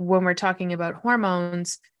 so when we're talking about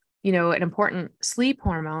hormones, an important sleep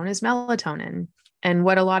hormone is melatonin. And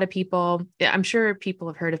what a lot of people, I'm sure people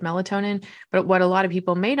have heard of melatonin, but what a lot of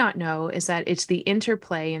people may not know is that it's the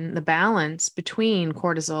interplay and the balance between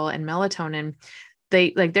cortisol and melatonin.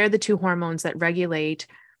 They're the two hormones that regulate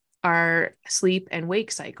our sleep and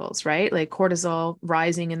wake cycles, right? Like cortisol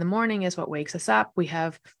rising in the morning is what wakes us up. We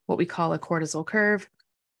have what we call a cortisol curve.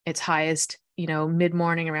 It's highest,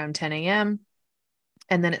 mid-morning around 10 a.m.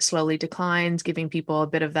 And then it slowly declines, giving people a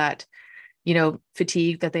bit of that,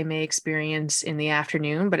 fatigue that they may experience in the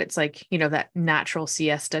afternoon. But it's like, that natural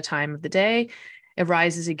siesta time of the day. It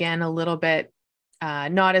rises again a little bit,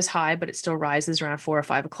 not as high, but it still rises around 4 or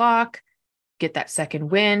 5 o'clock. Get that second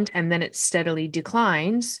wind, and then it steadily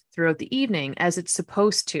declines throughout the evening as it's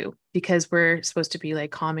supposed to, because we're supposed to be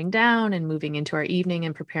like calming down and moving into our evening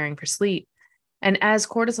and preparing for sleep. And as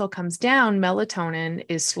cortisol comes down, melatonin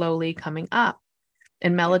is slowly coming up.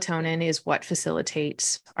 And Yes. melatonin is what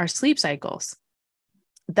facilitates our sleep cycles.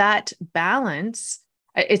 That balance,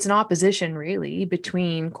 it's an opposition really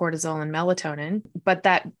between cortisol and melatonin, but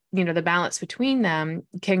that, the balance between them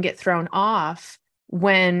can get thrown off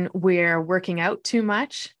when we're working out too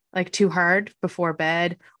much, like too hard before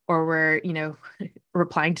bed, or we're,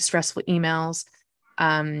 replying to stressful emails,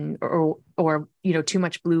 or too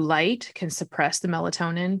much blue light can suppress the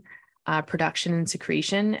melatonin production and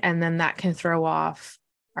secretion, and then that can throw off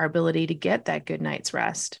our ability to get that good night's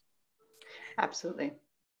rest. Absolutely.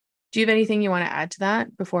 Do you have anything you want to add to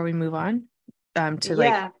that before we move on?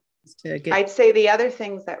 Yeah. To get. I'd say the other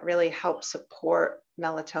things that really help support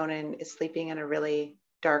melatonin is sleeping in a really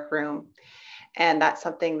dark room. And that's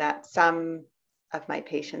something that some of my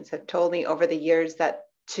patients have told me over the years, that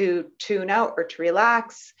to tune out or to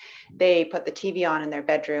relax, they put the TV on in their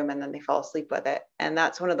bedroom and then they fall asleep with it. And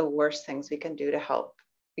that's one of the worst things we can do to help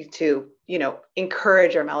to,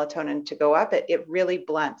 encourage our melatonin to go up. It really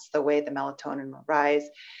blunts the way the melatonin will rise.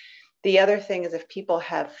 The other thing is if people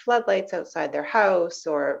have floodlights outside their house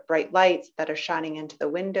or bright lights that are shining into the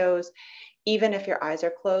windows, even if your eyes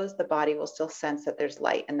are closed, the body will still sense that there's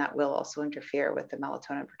light, and that will also interfere with the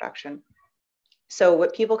melatonin production. So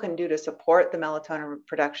what people can do to support the melatonin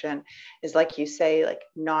production is, like you say, like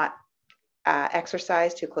not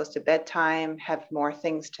exercise too close to bedtime, have more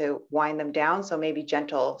things to wind them down. So maybe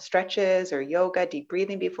gentle stretches or yoga, deep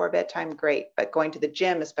breathing before bedtime, great. But going to the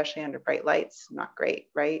gym, especially under bright lights, not great,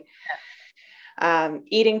 right?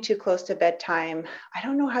 Eating too close to bedtime. I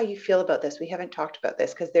don't know how you feel about this. We haven't talked about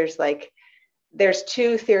this because there's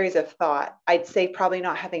two theories of thought. I'd say probably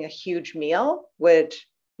not having a huge meal would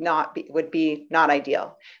be not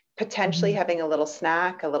ideal. Potentially Mhm. having a little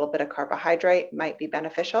snack, a little bit of carbohydrate might be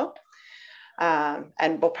beneficial.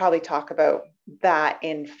 And we'll probably talk about that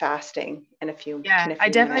in fasting in a few Yeah, I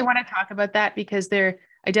definitely minutes. want to talk about that because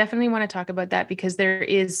there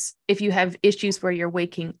is, if you have issues where you're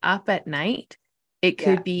waking up at night, it Yeah,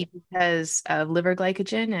 could be because of liver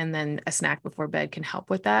glycogen, and then a snack before bed can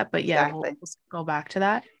help with that. But yeah, we'll exactly. go back to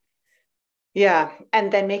that. Yeah,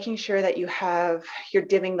 and then making sure that you're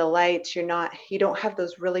dimming the lights, you don't have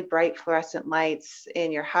those really bright fluorescent lights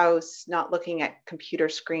in your house, not looking at computer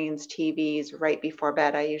screens, TVs right before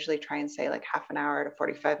bed. I usually try and say like half an hour to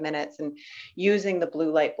 45 minutes, and using the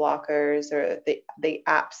blue light blockers or the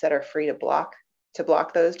apps that are free to block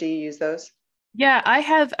those. Do you use those? Yeah, I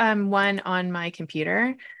have one on my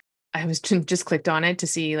computer. I was just clicked on it to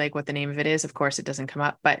see like what the name of it is. Of course, it doesn't come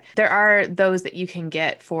up, but there are those that you can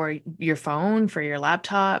get for your phone, for your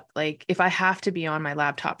laptop. Like if I have to be on my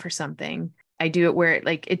laptop for something, I do it where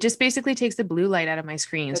it just basically takes the blue light out of my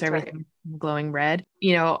screen. So That's right. everything glowing red.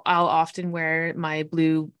 I'll often wear my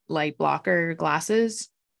blue light blocker glasses.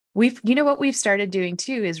 What we've started doing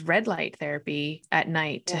too is red light therapy at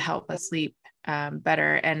night to Yeah. help us sleep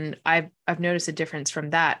better. And I've noticed a difference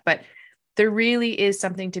from that. But there really is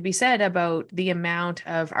something to be said about the amount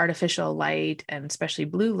of artificial light and especially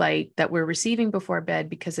blue light that we're receiving before bed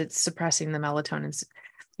because it's suppressing the melatonin,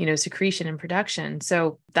 secretion and production.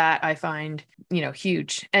 So that I find,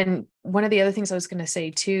 huge. And one of the other things I was going to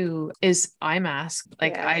say too is eye mask.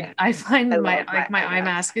 Like Yes. I find I my love my like my eye eye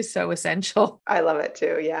mask. mask is so essential. I love it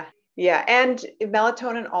too. Yeah. Yeah. And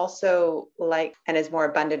melatonin also and is more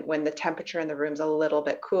abundant when the temperature in the room's a little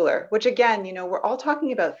bit cooler, which again, we're all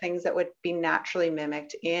talking about things that would be naturally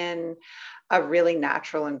mimicked in a really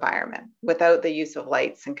natural environment without the use of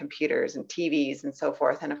lights and computers and TVs and so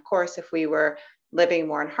forth. And of course, if we were living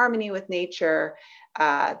more in harmony with nature,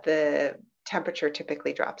 the temperature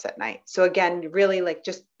typically drops at night. So again, really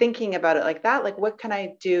just thinking about it like that, what can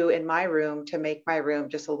I do in my room to make my room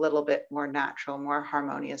just a little bit more natural, more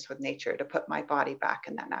harmonious with nature, to put my body back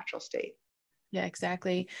in that natural state. Yeah,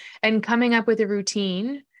 exactly. And coming up with a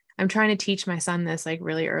routine. I'm trying to teach my son this like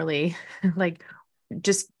really early, like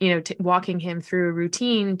just, walking him through a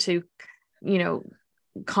routine to, you know,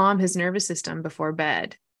 calm his nervous system before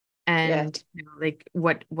bed. Yes. And like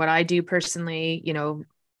what I do personally,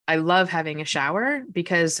 I love having a shower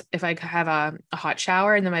because if I have a hot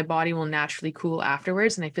shower and then my body will naturally cool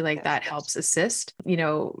afterwards. And I feel like Yes. that helps assist,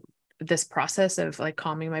 this process of like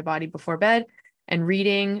calming my body before bed. And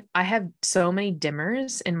reading, I have so many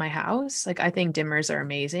dimmers in my house. Like I think dimmers are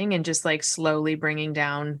amazing and just like slowly bringing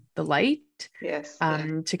down the light Yes.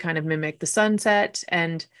 to kind of mimic the sunset.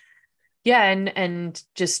 And yeah, and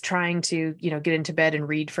just trying to, get into bed and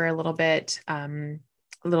read for a little bit,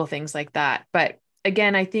 little things like that. But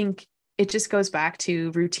again, I think it just goes back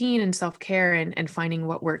to routine and self-care and finding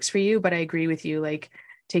what works for you. But I agree with you, like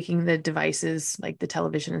taking the devices like the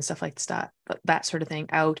television and stuff like that sort of thing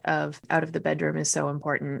out of the bedroom is so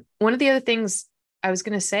important. One of the other things I was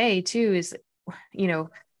going to say too is, you know,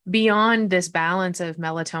 beyond this balance of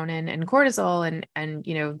melatonin and cortisol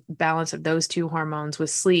and balance of those two hormones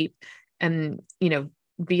with sleep and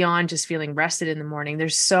beyond just feeling rested in the morning,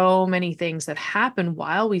 there's so many things that happen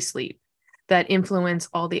while we sleep that influence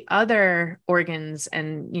all the other organs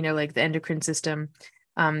and like the endocrine system,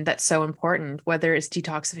 that's so important, whether it's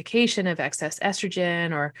detoxification of excess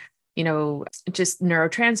estrogen or just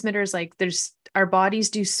neurotransmitters. Like there's our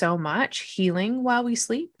bodies do so much healing while we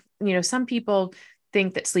sleep. Some people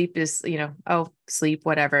think that sleep is, oh, sleep,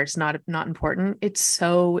 whatever, it's not important. It's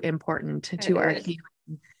so important to our healing.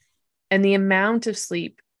 And the amount of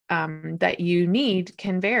sleep that you need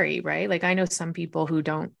can vary, right? Like I know some people who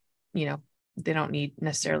don't, they don't need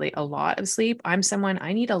necessarily a lot of sleep. I'm someone,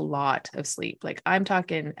 I need a lot of sleep. Like I'm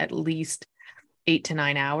talking at least 8 to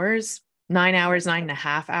 9 hours, 9 hours,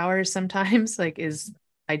 9.5 hours sometimes, like is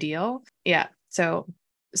ideal. Yeah. So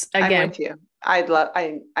I'm again, with you.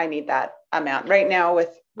 I need that amount right now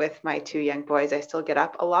with my two young boys. I still get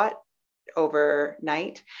up a lot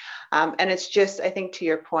overnight. And it's just, I think to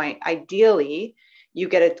your point, ideally you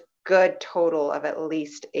get a good total of at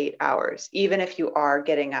least 8 hours. Even if you are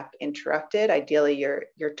getting up interrupted, ideally your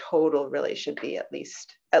total really should be at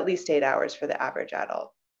least 8 hours for the average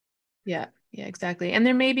adult. Yeah, exactly. And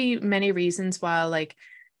there may be many reasons why, like,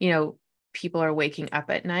 people are waking up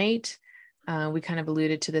at night. We kind of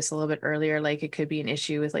alluded to this a little bit earlier. Like it could be an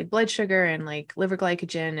issue with like blood sugar and like liver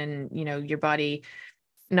glycogen and, your body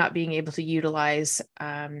not being able to utilize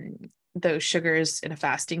those sugars in a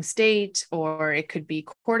fasting state, or it could be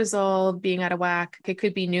cortisol being out of whack. It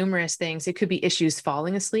could be numerous things. It could be issues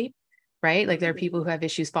falling asleep, right? Like there are people who have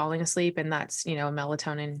issues falling asleep, and that's,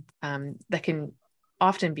 melatonin that can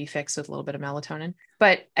often be fixed with a little bit of melatonin.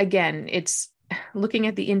 But again, it's looking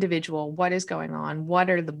at the individual, what is going on, what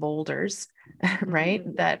are the boulders, right?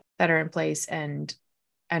 that are in place and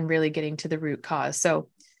really getting to the root cause. So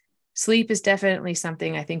sleep is definitely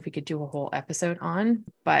something I think we could do a whole episode on.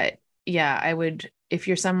 But yeah, I would, if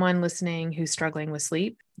you're someone listening who's struggling with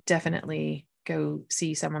sleep, definitely go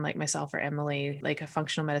see someone like myself or Emily, like a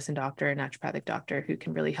functional medicine doctor, a naturopathic doctor who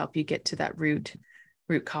can really help you get to that root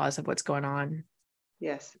cause of what's going on.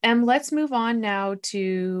 Yes. And let's move on now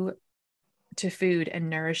to food and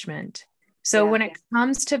nourishment. So when it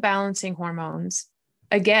comes to balancing hormones,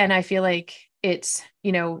 again, I feel like it's,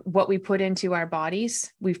 what we put into our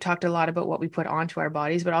bodies. We've talked a lot about what we put onto our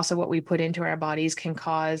bodies, but also what we put into our bodies can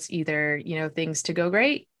cause either, things to go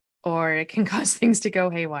great, or it can cause things to go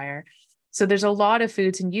haywire. So there's a lot of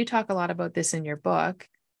foods, and you talk a lot about this in your book,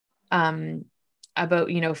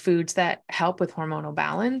 about, foods that help with hormonal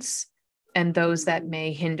balance and those that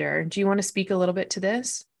may hinder. Do you want to speak a little bit to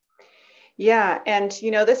this? Yeah. And,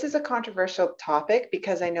 this is a controversial topic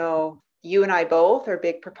because I know you and I both are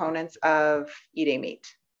big proponents of eating meat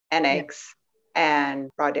and Yeah. eggs and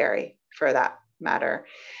raw dairy for that matter.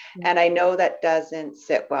 Yeah. And I know that doesn't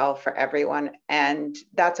sit well for everyone, and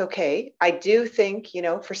that's okay. I do think,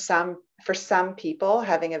 for some people,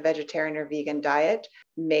 having a vegetarian or vegan diet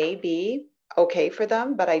may be okay for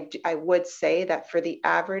them, but I would say that for the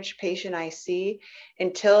average patient I see,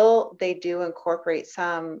 until they do incorporate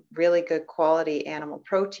some really good quality animal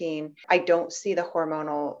protein, I don't see the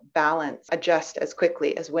hormonal balance adjust as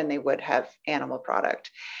quickly as when they would have animal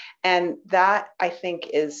product. And that, I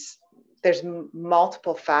think, there's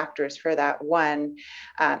multiple factors for that. One,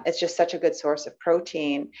 it's just such a good source of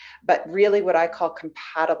protein, but really what I call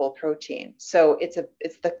compatible protein. So it's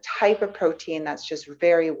the type of protein that's just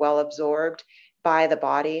very well absorbed by the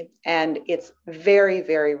body, and it's very,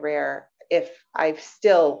 very rare. If I've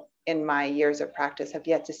still, in my years of practice, have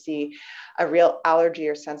yet to see a real allergy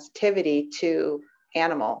or sensitivity to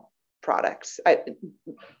animal products.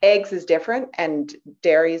 Eggs is different and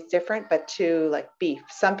dairy is different, but to like beef,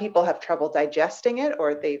 some people have trouble digesting it,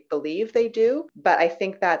 or they believe they do. But I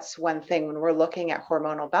think that's one thing when we're looking at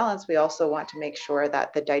hormonal balance, we also want to make sure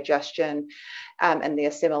that the digestion and the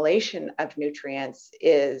assimilation of nutrients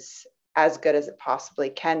is as good as it possibly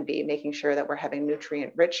can be, making sure that we're having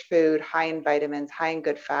nutrient rich food, high in vitamins, high in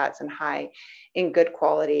good fats, and high in good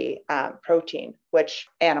quality protein, which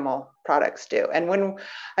animal products do. And when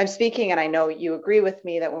I'm speaking, and I know you agree with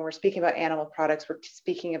me, that when we're speaking about animal products, we're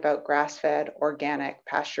speaking about grass-fed, organic,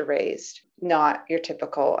 pasture-raised, not your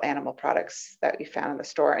typical animal products that we found in the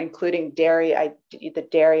store, including dairy. The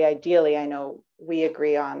dairy, ideally, I know we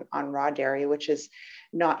agree on raw dairy, which is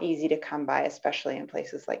not easy to come by, especially in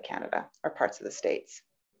places like Canada or parts of the States.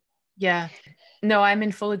 Yeah. No, I'm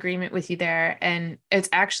in full agreement with you there. And it's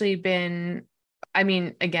actually been,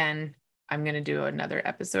 again, I'm going to do another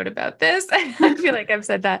episode about this. I feel like I've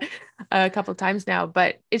said that a couple of times now,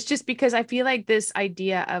 but it's just because I feel like this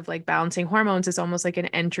idea of like balancing hormones is almost like an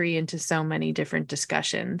entry into so many different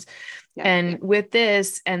discussions. Yeah. And with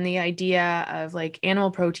this and the idea of like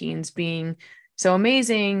animal proteins being so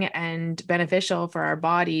amazing and beneficial for our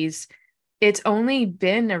bodies, it's only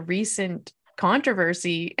been a recent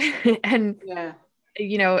controversy. And Yeah.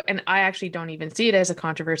 And I actually don't even see it as a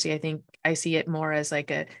controversy. I think I see it more as like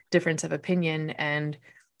a difference of opinion. And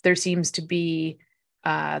there seems to be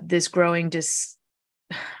this growing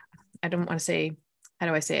I don't want to say, how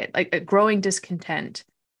do I say it? Like a growing discontent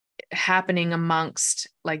happening amongst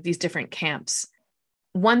like these different camps.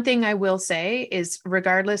 One thing I will say is,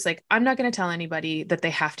 regardless, like I'm not going to tell anybody that they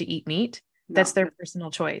have to eat meat. That's No. their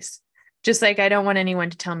personal choice. Just like I don't want anyone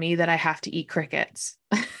to tell me that I have to eat crickets.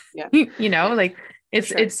 Yeah. Like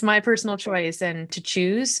Sure. it's my personal choice and to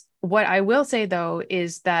choose. What I will say though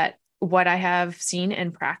is that what I have seen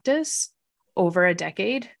in practice over a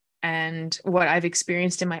decade and what I've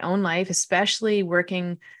experienced in my own life, especially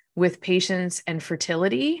working with patients and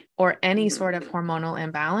fertility or any sort of hormonal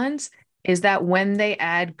imbalance, is that when they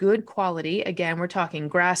add good quality, again, we're talking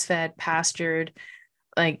grass-fed, pastured,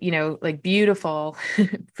 like beautiful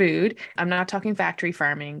food. I'm not talking factory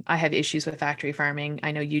farming. I have issues with factory farming.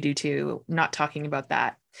 I know you do too. I'm not talking about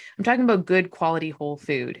that. I'm talking about good quality whole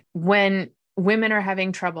food. When women are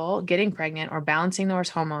having trouble getting pregnant or balancing those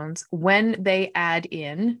hormones, when they add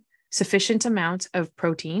in sufficient amounts of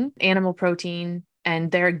protein, animal protein,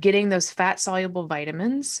 and they're getting those fat soluble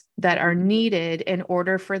vitamins that are needed in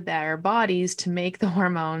order for their bodies to make the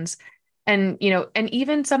hormones. And, and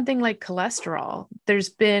even something like cholesterol, there's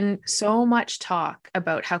been so much talk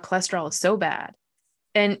about how cholesterol is so bad.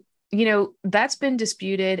 And, that's been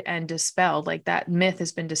disputed and dispelled. Like that myth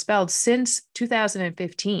has been dispelled since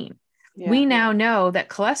 2015. Yeah. We now know that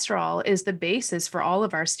cholesterol is the basis for all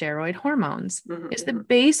of our steroid hormones. It's the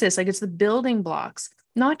basis, like it's the building blocks,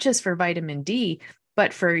 not just for vitamin D,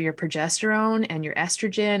 but for your progesterone and your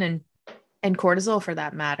estrogen and cortisol for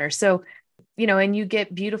that matter. So, and you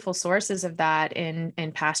get beautiful sources of that in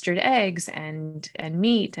pastured eggs and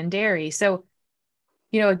meat and dairy. So,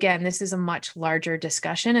 again, this is a much larger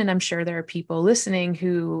discussion, and I'm sure there are people listening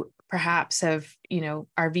who perhaps are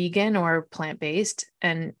vegan or plant-based.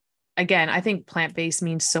 And again, I think plant-based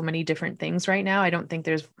means so many different things right now. I don't think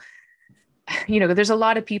there's there's a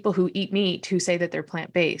lot of people who eat meat who say that they're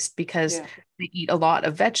plant-based because Yeah. they eat a lot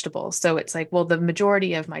of vegetables. So it's like, well, the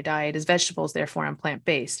majority of my diet is vegetables, therefore I'm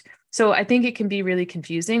plant-based. So I think it can be really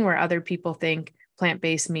confusing where other people think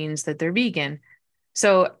plant-based means that they're vegan.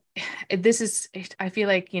 So this is, I feel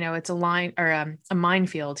like, it's a line or a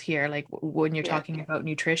minefield here, like when you're Yeah. talking about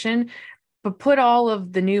nutrition, but put all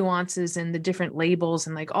of the nuances and the different labels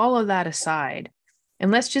and like all of that aside.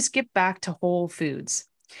 And let's just get back to whole foods.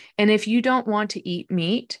 And if you don't want to eat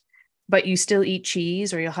meat, but you still eat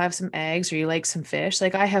cheese or you'll have some eggs or you like some fish,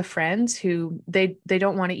 like I have friends who they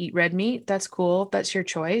don't want to eat red meat. That's cool. That's your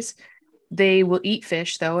choice. They will eat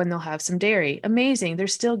fish though, and they'll have some dairy. Amazing. They're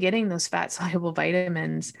still getting those fat soluble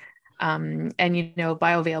vitamins, and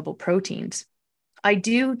bioavailable proteins. I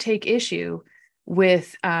do take issue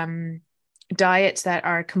with diets that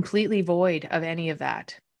are completely void of any of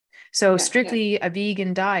that. So Yeah. strictly a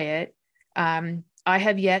vegan diet, I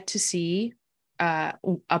have yet to see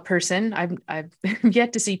a person. I've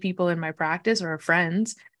yet to see people in my practice or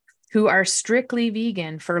friends who are strictly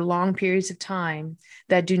vegan for long periods of time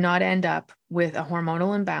that do not end up with a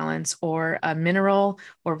hormonal imbalance or a mineral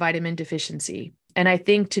or vitamin deficiency. And I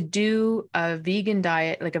think to do a vegan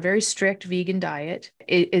diet, like a very strict vegan diet,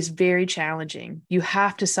 it is very challenging. You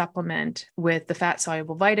have to supplement with the fat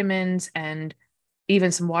soluble vitamins and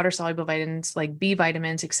even some water soluble vitamins like B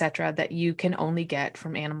vitamins, et cetera, that you can only get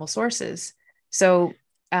from animal sources. So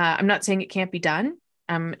I'm not saying it can't be done.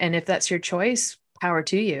 And if that's your choice, power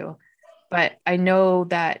to you. But I know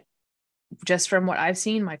that just from what I've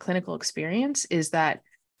seen, my clinical experience is that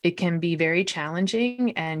it can be very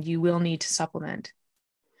challenging and you will need to supplement.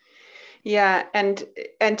 Yeah, and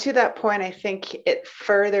to that point, I think it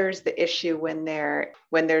furthers the issue when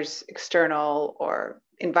there's external or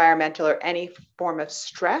environmental or any form of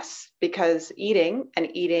stress, because eating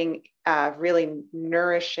really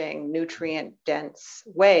nourishing, nutrient dense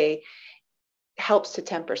way helps to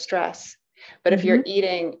temper stress. But if you're Mhm.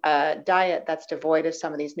 eating a diet that's devoid of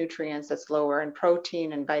some of these nutrients, that's lower in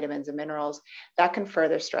protein and vitamins and minerals, that can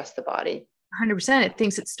further stress the body. 100%. It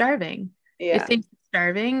thinks it's starving. It Yeah. thinks it's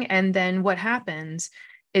starving. And then what happens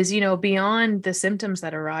is, beyond the symptoms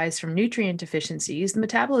that arise from nutrient deficiencies, the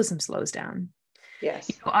metabolism slows down.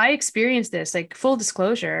 Yes. I experienced this, like full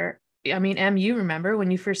disclosure. I mean, you remember when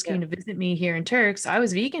you first Yeah. came to visit me here in Turks, I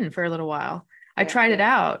was vegan for a little while. I Yeah. tried it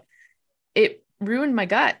out. It ruined my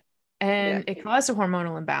gut Yeah. and it caused a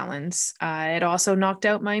hormonal imbalance. It also knocked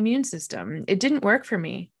out my immune system. It didn't work for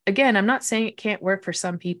me. Again, I'm not saying it can't work for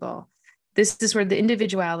some people. This is where the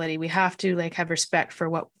individuality, we have to like have respect for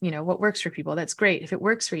what works for people. That's great if it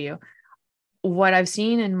works for you. What I've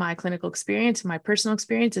seen in my clinical experience, my personal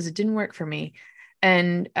experience is it didn't work for me.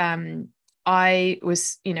 And I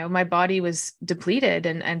was, my body was depleted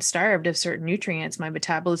and starved of certain nutrients. My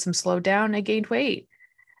metabolism slowed down. I gained weight.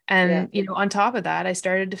 Yeah. And, on top of that, I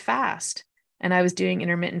started to fast and I was doing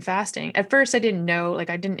intermittent fasting. At first, I didn't know,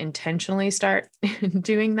 like, I didn't intentionally start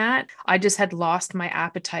doing that. I just had lost my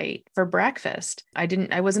appetite for breakfast.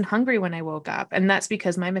 I wasn't hungry when I woke up. And that's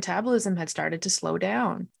because my metabolism had started to slow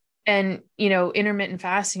down. And, intermittent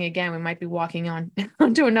fasting, again, we might be walking on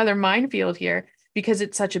onto another minefield here because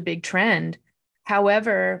it's such a big trend.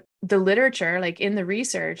 However, the literature, like in the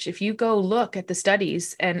research, if you go look at the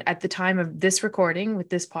studies, and at the time of this recording with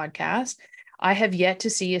this podcast, I have yet to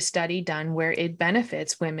see a study done where it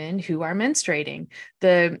benefits women who are menstruating.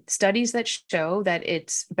 The studies that show that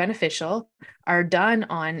it's beneficial are done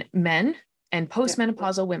on men and Yeah.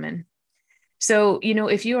 postmenopausal women. So,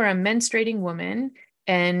 if you are a menstruating woman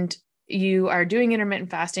and you are doing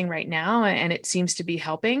intermittent fasting right now and it seems to be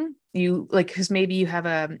helping you, like, because maybe you have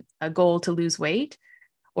a goal to lose weight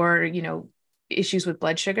or, issues with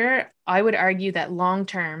blood sugar, I would argue that long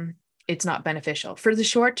term, it's not beneficial. For the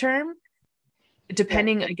short term, Yeah.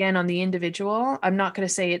 depending again on the individual, I'm not going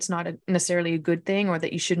to say it's not necessarily a good thing or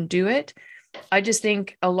that you shouldn't do it. I just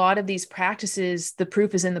think a lot of these practices, the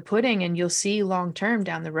proof is in the pudding and you'll see long term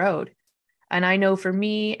down the road. And I know for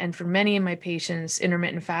me and for many of my patients,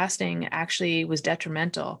 intermittent fasting actually was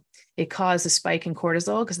detrimental. It caused a spike in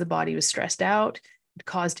cortisol because the body was stressed out. It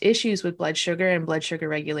caused issues with blood sugar and blood sugar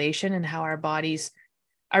regulation and how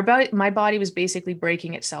my body was basically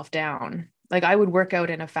breaking itself down. Like I would work out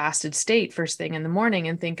in a fasted state first thing in the morning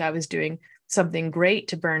and think I was doing something great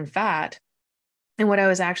to burn fat. And what I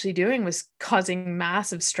was actually doing was causing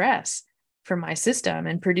massive stress for my system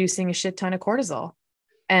and producing a shit ton of cortisol.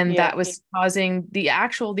 And Yeah. that was causing the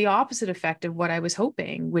opposite effect of what I was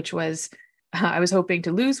hoping, which was I was hoping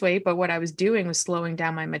to lose weight, but what I was doing was slowing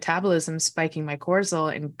down my metabolism, spiking my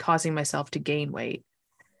cortisol, and causing myself to gain weight.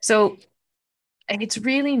 So it's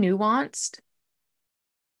really nuanced.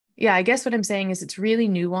 Yeah, I guess what I'm saying is it's really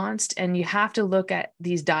nuanced, and you have to look at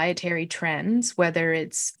these dietary trends, whether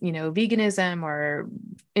it's, veganism or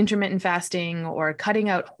intermittent fasting or cutting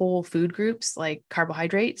out whole food groups like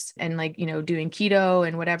carbohydrates and like, doing keto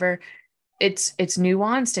and whatever. It's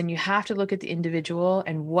nuanced, and you have to look at the individual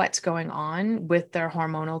and what's going on with their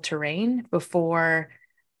hormonal terrain before,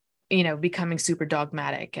 becoming super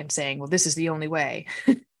dogmatic and saying, well, this is the only way.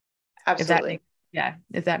 If that Absolutely. makes, yeah,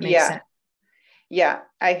 if that makes Yeah. sense. Yeah,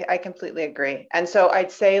 I completely agree. And so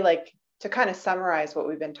I'd say, like, to kind of summarize what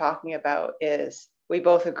we've been talking about is we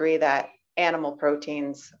both agree that animal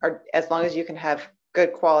proteins are, as long as you can have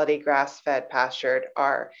good quality grass-fed pastured,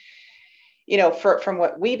 are, from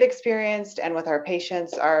what we've experienced and with our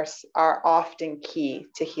patients, are often key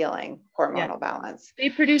to healing Yeah. hormonal balance. They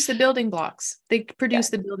produce the building blocks. They Yeah. produce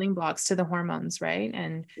the building blocks to the hormones, right?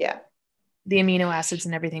 And Yeah. the amino acids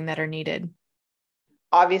and everything that are needed.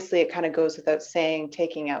 Obviously, it kind of goes without saying,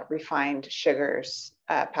 taking out refined sugars,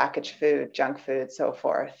 packaged food, junk food, so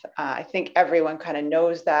forth. I think everyone kind of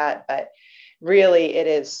knows that, but really it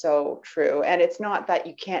is so true. And it's not that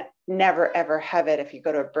you can't never ever have it if you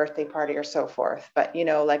go to a birthday party or so forth, but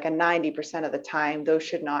like a 90% of the time, those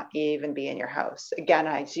should not even be in your house. Again,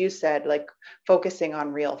 as you said, like focusing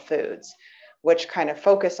on real foods, which kind of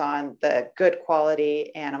focus on the good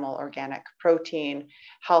quality animal organic protein,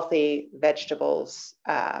 healthy vegetables,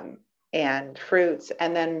 and fruits,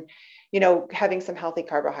 and then having some healthy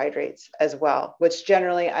carbohydrates as well, which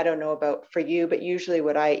generally, I don't know about for you, but usually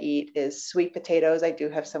what I eat is sweet potatoes. I do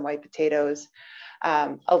have some white potatoes,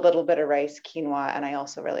 a little bit of rice, quinoa, and I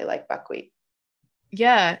also really like buckwheat.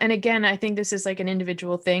 Yeah. And again, I think this is like an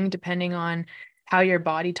individual thing depending on how your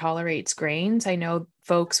body tolerates grains. I know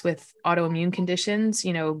folks with autoimmune conditions,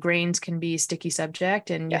 grains can be a sticky subject,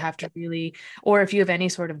 and you Yeah. have to really, or if you have any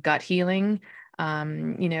sort of gut healing,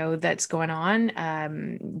 that's going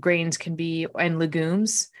on, grains can be, and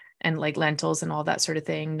legumes and like lentils and all that sort of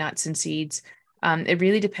thing, nuts and seeds. It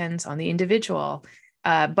really depends on the individual.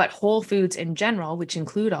 But whole foods in general, which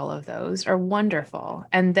include all of those, are wonderful.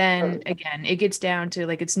 And then again, it gets down to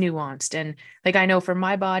like it's nuanced. And like I know for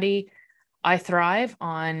my body, I thrive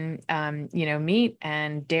on meat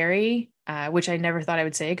and dairy, which I never thought I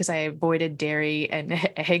would say because I avoided dairy and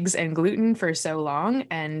eggs and gluten for so long.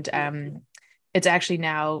 And it's actually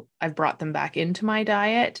now I've brought them back into my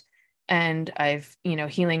diet, and I've,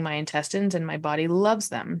 healing my intestines, and my body loves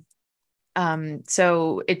them.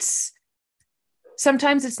 So it's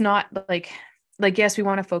sometimes it's not like yes, we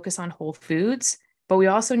want to focus on whole foods, but we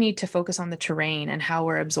also need to focus on the terrain and how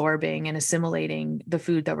we're absorbing and assimilating the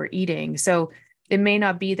food that we're eating. So it may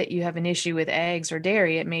not be that you have an issue with eggs or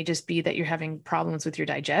dairy. It may just be that you're having problems with your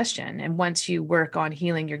digestion. And once you work on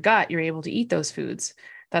healing your gut, you're able to eat those foods.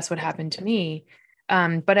 That's what happened to me.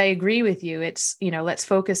 But I agree with you. It's, let's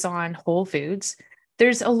focus on whole foods.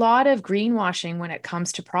 There's a lot of greenwashing when it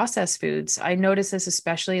comes to processed foods. I notice this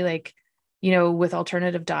especially like with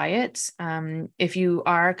alternative diets, if you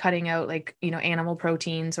are cutting out like, animal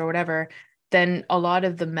proteins or whatever, then a lot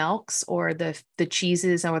of the milks or the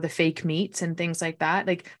cheeses or the fake meats and things like that,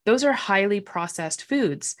 like those are highly processed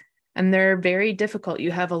foods, and they're very difficult.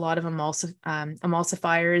 You have a lot of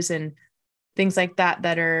emulsifiers and things like that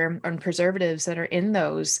that are and preservatives that are in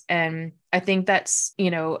those. And I think that's,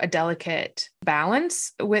 a delicate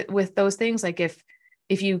balance with those things. Like if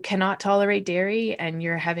you cannot tolerate dairy and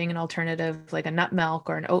you're having an alternative like a nut milk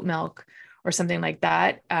or an oat milk or something like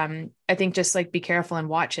that, I think just like be careful and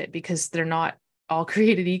watch it, because they're not all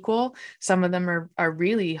created equal. Some of them are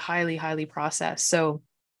really highly processed. So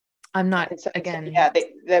I'm not, And so, again. yeah,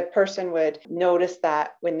 the person would notice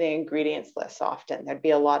that when the ingredients list, often there'd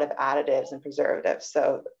be a lot of additives and preservatives.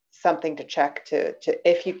 So something to check to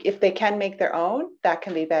if they can make their own, that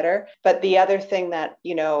can be better. But the other thing that,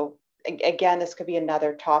 again, this could be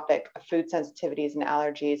another topic of food sensitivities and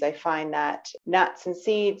allergies. I find that nuts and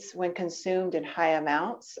seeds, when consumed in high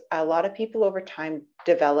amounts, a lot of people over time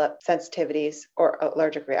develop sensitivities or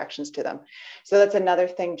allergic reactions to them. So that's another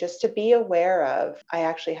thing just to be aware of. I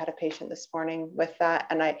actually had a patient this morning with that,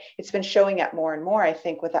 and it's been showing up more and more, I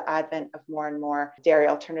think, with the advent of more and more dairy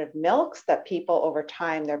alternative milks, that people over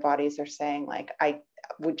time, their bodies are saying like, I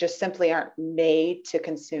would just simply aren't made to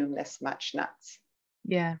consume this much nuts.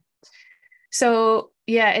 Yeah. So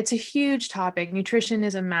yeah, it's a huge topic. Nutrition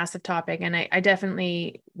is a massive topic, and I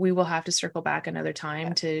definitely, we will have to circle back another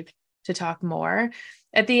time to talk more.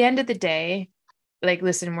 At the end of the day, like,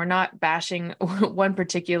 listen, we're not bashing one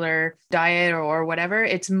particular diet or whatever.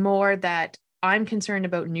 It's more that I'm concerned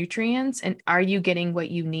about nutrients, and are you getting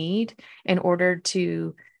what you need in order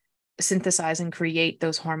to synthesize and create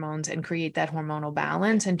those hormones and create that hormonal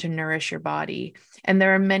balance and to nourish your body. And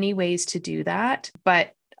there are many ways to do that.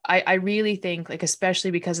 But I really think, like,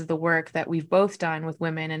 especially because of the work that we've both done with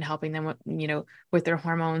women and helping them with, with their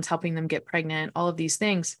hormones, helping them get pregnant, all of these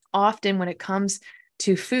things, often when it comes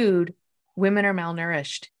to food, women are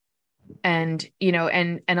malnourished. And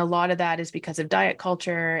and a lot of that is because of diet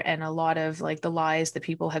culture and a lot of like the lies that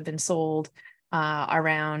people have been sold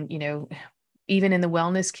around, even in the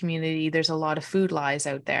wellness community, there's a lot of food lies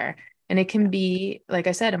out there, and it can be, like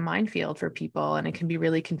I said, a minefield for people, and it can be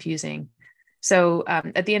really confusing. So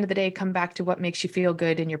at the end of the day, come back to what makes you feel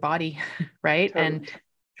good in your body, right? Totally. And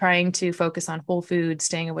trying to focus on whole foods,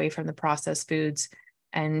 staying away from the processed foods,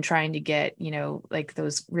 and trying to get, like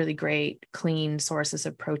those really great clean sources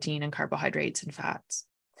of protein and carbohydrates and fats.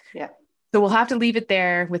 Yeah. So we'll have to leave it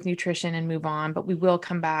there with nutrition and move on, but we will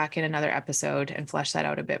come back in another episode and flesh that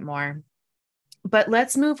out a bit more. But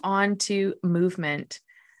let's move on to movement,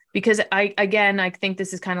 because I think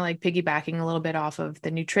this is kind of like piggybacking a little bit off of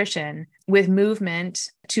the nutrition. With movement,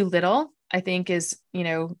 too little, I think, is,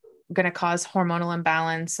 going to cause hormonal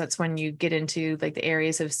imbalance. That's when you get into like the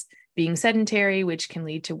areas of being sedentary, which can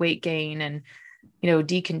lead to weight gain and,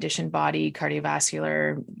 deconditioned body,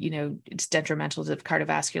 cardiovascular, it's detrimental to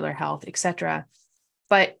cardiovascular health, etc.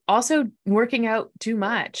 But also working out too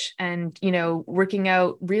much and, working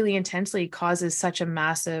out really intensely causes such a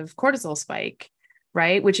massive cortisol spike,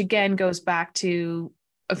 right? Which again goes back to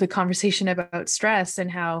the conversation about stress and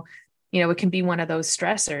how, it can be one of those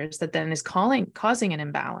stressors that then is causing an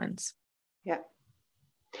imbalance. Yeah,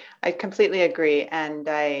 I completely agree. And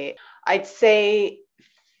I'd say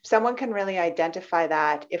someone can really identify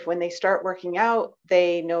that if when they start working out,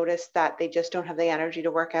 they notice that they just don't have the energy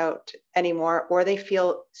to work out anymore, or they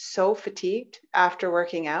feel so fatigued after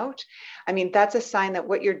working out. I mean, that's a sign that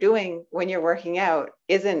what you're doing when you're working out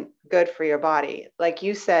isn't good for your body. Like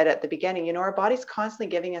you said at the beginning, our body's constantly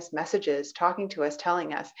giving us messages, talking to us,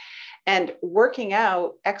 telling us. And working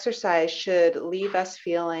out, exercise should leave us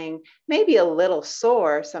feeling maybe a little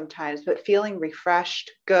sore sometimes, but feeling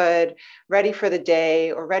refreshed, good, ready for the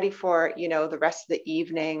day or ready for, the rest of the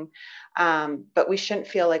evening. But we shouldn't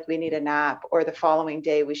feel like we need a nap, or the following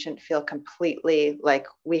day, we shouldn't feel completely like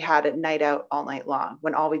we had a night out all night long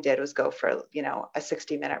when all we did was go for, a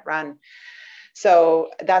 60-minute run.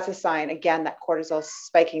 So that's a sign, again, that cortisol is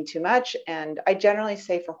spiking too much. And I generally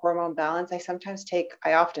say for hormone balance,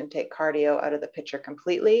 I often take cardio out of the picture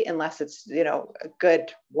completely, unless it's, a good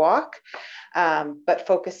walk, but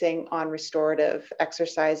focusing on restorative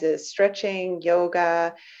exercises, stretching,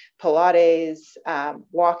 yoga, Pilates,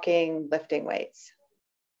 walking, lifting weights.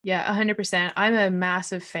 Yeah, 100%. I'm a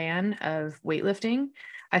massive fan of weightlifting.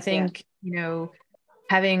 I think,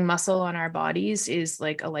 having muscle on our bodies is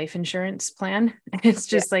like a life insurance plan. It's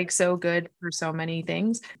just like so good for so many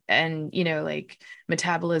things. And, like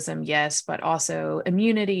metabolism, yes, but also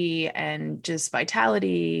immunity and just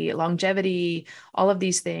vitality, longevity, all of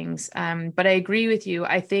these things. But I agree with you.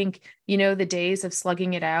 I think, the days of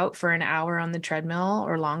slugging it out for an hour on the treadmill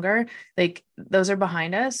or longer, like those are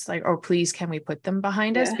behind us. Like, or please, can we put them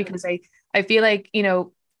behind us? Because I feel like,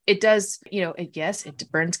 it does, yes, it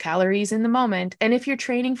burns calories in the moment. And if you're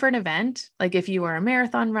training for an event, like if you are a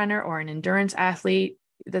marathon runner or an endurance athlete,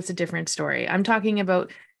 that's a different story. I'm talking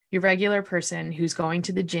about your regular person who's going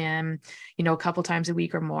to the gym, a couple times a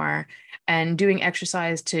week or more, and doing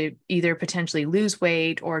exercise to either potentially lose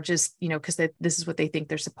weight or just, because this is what they think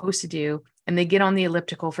they're supposed to do. And they get on the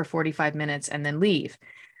elliptical for 45 minutes and then leave.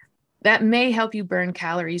 That may help you burn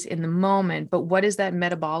calories in the moment, but what is that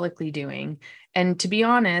metabolically doing? And to be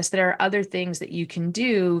honest, there are other things that you can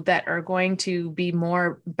do that are going to be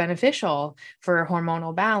more beneficial for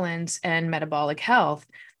hormonal balance and metabolic health.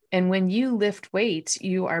 And when you lift weights,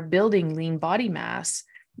 you are building lean body mass,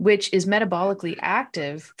 which is metabolically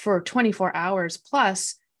active for 24 hours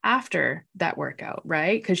plus after that workout,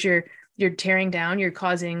 right? Because you're tearing down, you're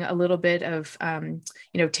causing a little bit of,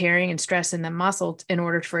 tearing and stress in the muscle in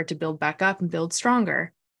order for it to build back up and build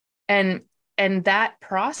stronger. And that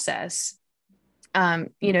process,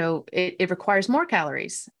 it requires more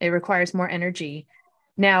calories. It requires more energy.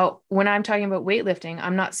 Now, when I'm talking about weightlifting,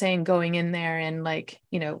 I'm not saying going in there and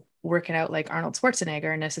working out like Arnold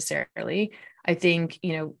Schwarzenegger necessarily. I think,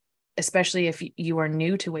 especially if you are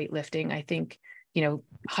new to weightlifting, I think,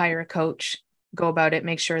 hire a coach, go about it,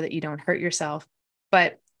 make sure that you don't hurt yourself.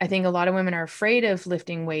 But I think a lot of women are afraid of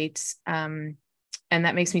lifting weights. And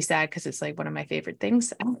that makes me sad because it's like one of my favorite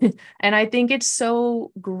things. And I think it's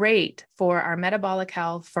so great for our metabolic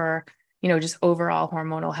health, for, just overall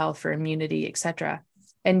hormonal health, for immunity, etc.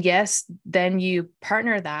 And yes, then you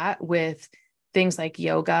partner that with things like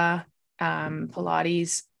yoga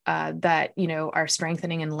Pilates that, are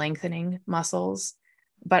strengthening and lengthening muscles,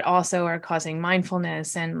 but also are causing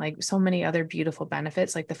mindfulness and like so many other beautiful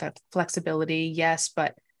benefits, like the flexibility. Yes,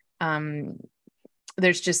 but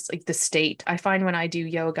there's just like the state. I find when I do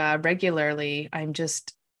yoga regularly, I'm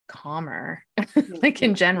just calmer, like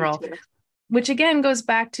in general, which again goes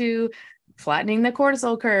back to flattening the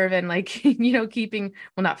cortisol curve and like, keeping,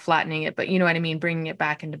 well, not flattening it, but you know what I mean, bringing it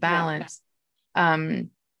back into balance. Yeah.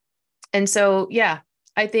 And so, yeah,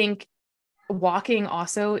 I think walking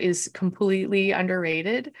also is completely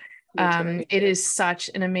underrated. It is such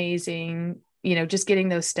an amazing, just getting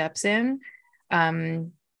those steps in,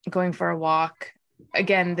 going for a walk.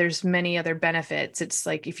 Again, there's many other benefits. It's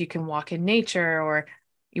like if you can walk in nature, or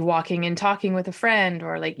you're walking and talking with a friend,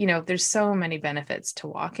 or like, there's so many benefits to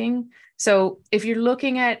walking. So if you're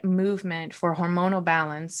looking at movement for hormonal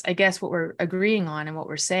balance, I guess what we're agreeing on and what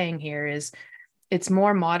we're saying here is it's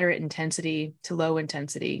more moderate intensity to low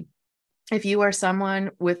intensity. If you are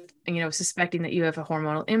someone with, suspecting that you have a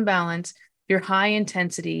hormonal imbalance, your high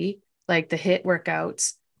intensity, like the HIIT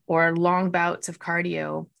workouts or long bouts of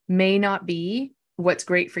cardio, may not be what's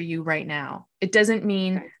great for you right now. It doesn't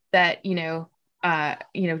mean that,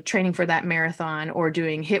 training for that marathon or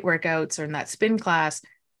doing HIIT workouts or in that spin class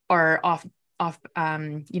are off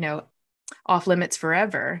limits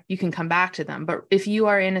forever. You can come back to them. But if you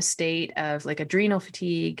are in a state of like adrenal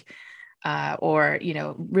fatigue, or,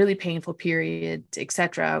 really painful periods,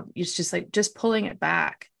 etc., it's just like just pulling it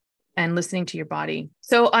back and listening to your body.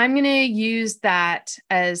 So I'm going to use that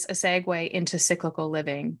as a segue into cyclical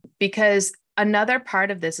living, because another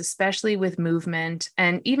part of this, especially with movement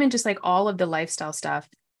and even just like all of the lifestyle stuff,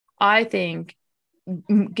 I think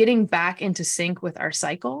getting back into sync with our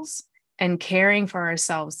cycles and caring for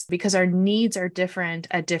ourselves, because our needs are different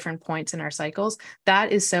at different points in our cycles,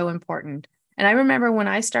 that is so important. And I remember when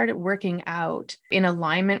I started working out in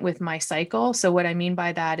alignment with my cycle. So what I mean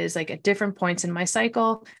by that is like at different points in my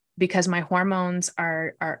cycle, because my hormones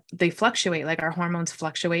they fluctuate, like our hormones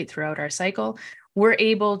fluctuate throughout our cycle. We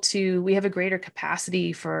have a greater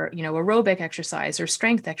capacity for, aerobic exercise or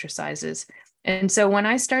strength exercises. And so when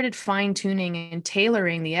I started fine tuning and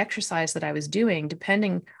tailoring the exercise that I was doing,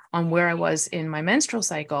 depending on where I was in my menstrual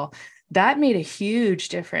cycle, that made a huge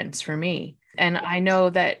difference for me. And I know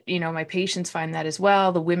that, my patients find that as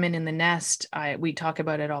well. The women in the nest, we talk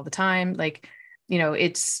about it all the time. Like,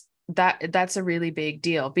 that's a really big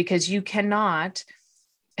deal, because you can't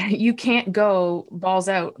go balls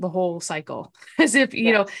out the whole cycle as if,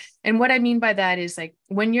 and what I mean by that is like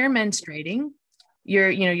when you're menstruating,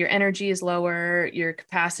 your energy is lower, your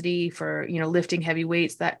capacity for, lifting heavy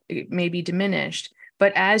weights that may be diminished.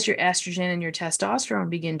 But as your estrogen and your testosterone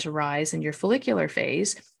begin to rise in your follicular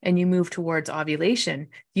phase and you move towards ovulation,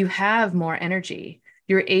 you have more energy.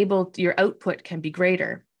 Your output can be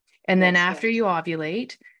greater. And then after you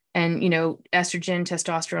ovulate and, estrogen,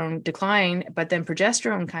 testosterone decline, but then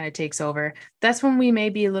progesterone kind of takes over, that's when we may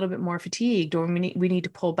be a little bit more fatigued, or we need to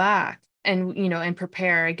pull back and, and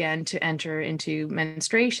prepare again to enter into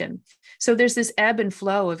menstruation. So there's this ebb and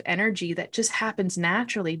flow of energy that just happens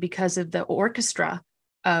naturally because of the orchestra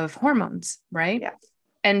of hormones, right? Yeah.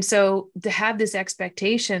 And so to have this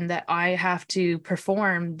expectation that I have to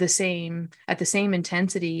perform at the same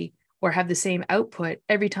intensity or have the same output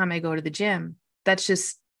every time I go to the gym, that's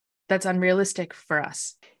unrealistic for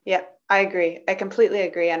us. Yeah, I agree. I completely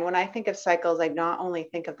agree. And when I think of cycles, I not only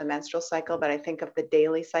think of the menstrual cycle, but I think of the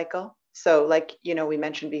daily cycle. So like, we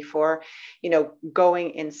mentioned before, going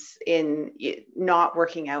in not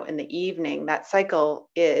working out in the evening, that cycle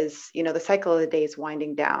is, the cycle of the day is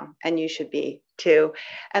winding down, and you should be too.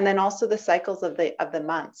 And then also the cycles of the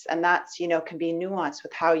months. And that's, can be nuanced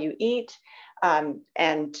with how you eat,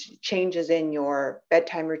 and changes in your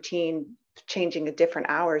bedtime routine, changing at different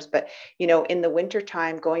hours. But in the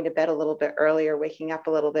wintertime, going to bed a little bit earlier, waking up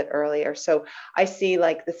a little bit earlier. So I see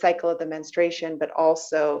like the cycle of the menstruation, but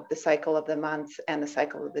also the cycle of the months and the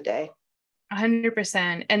cycle of the day.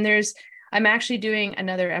 100%. And I'm actually doing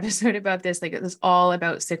another episode about this, like it's all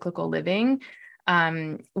about cyclical living,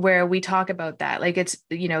 where we talk about that. Like it's,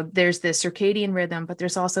 there's the circadian rhythm, but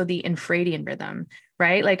there's also the infradian rhythm,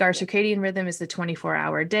 right? Like our circadian rhythm is the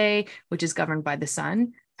 24-hour day, which is governed by the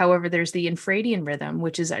sun. However, there's the infradian rhythm,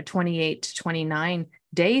 which is a 28 to 29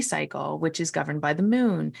 day cycle, which is governed by the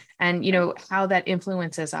moon, and, how that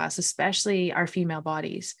influences us, especially our female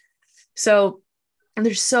bodies. So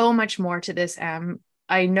there's so much more to this.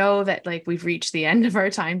 I know that like we've reached the end of our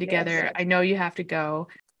time together. Yes. I know you have to go.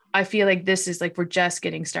 I feel like this is like, we're just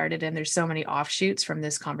getting started, and there's so many offshoots from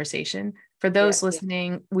this conversation. For those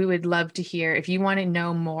listening, we would love to hear if you want to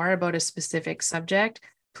know more about a specific subject.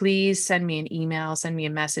 please send me an email, send me a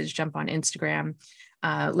message, jump on Instagram,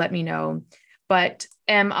 let me know. But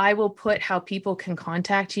I will put how people can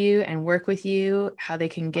contact you and work with you, how they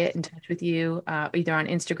can get in touch with you, either on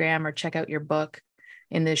Instagram or check out your book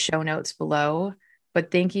in the show notes below. But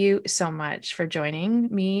thank you so much for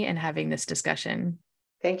joining me and having this discussion.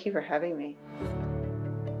 Thank you for having me.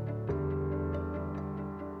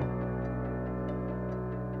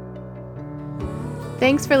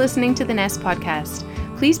 Thanks for listening to the Nest podcast.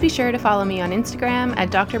 Please be sure to follow me on Instagram at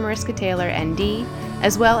Dr. Mariska Taylor ND,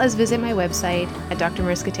 as well as visit my website at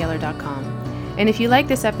drmariskataylor.com. And if you like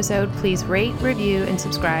this episode, please rate, review, and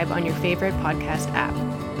subscribe on your favorite podcast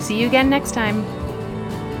app. See you again next time.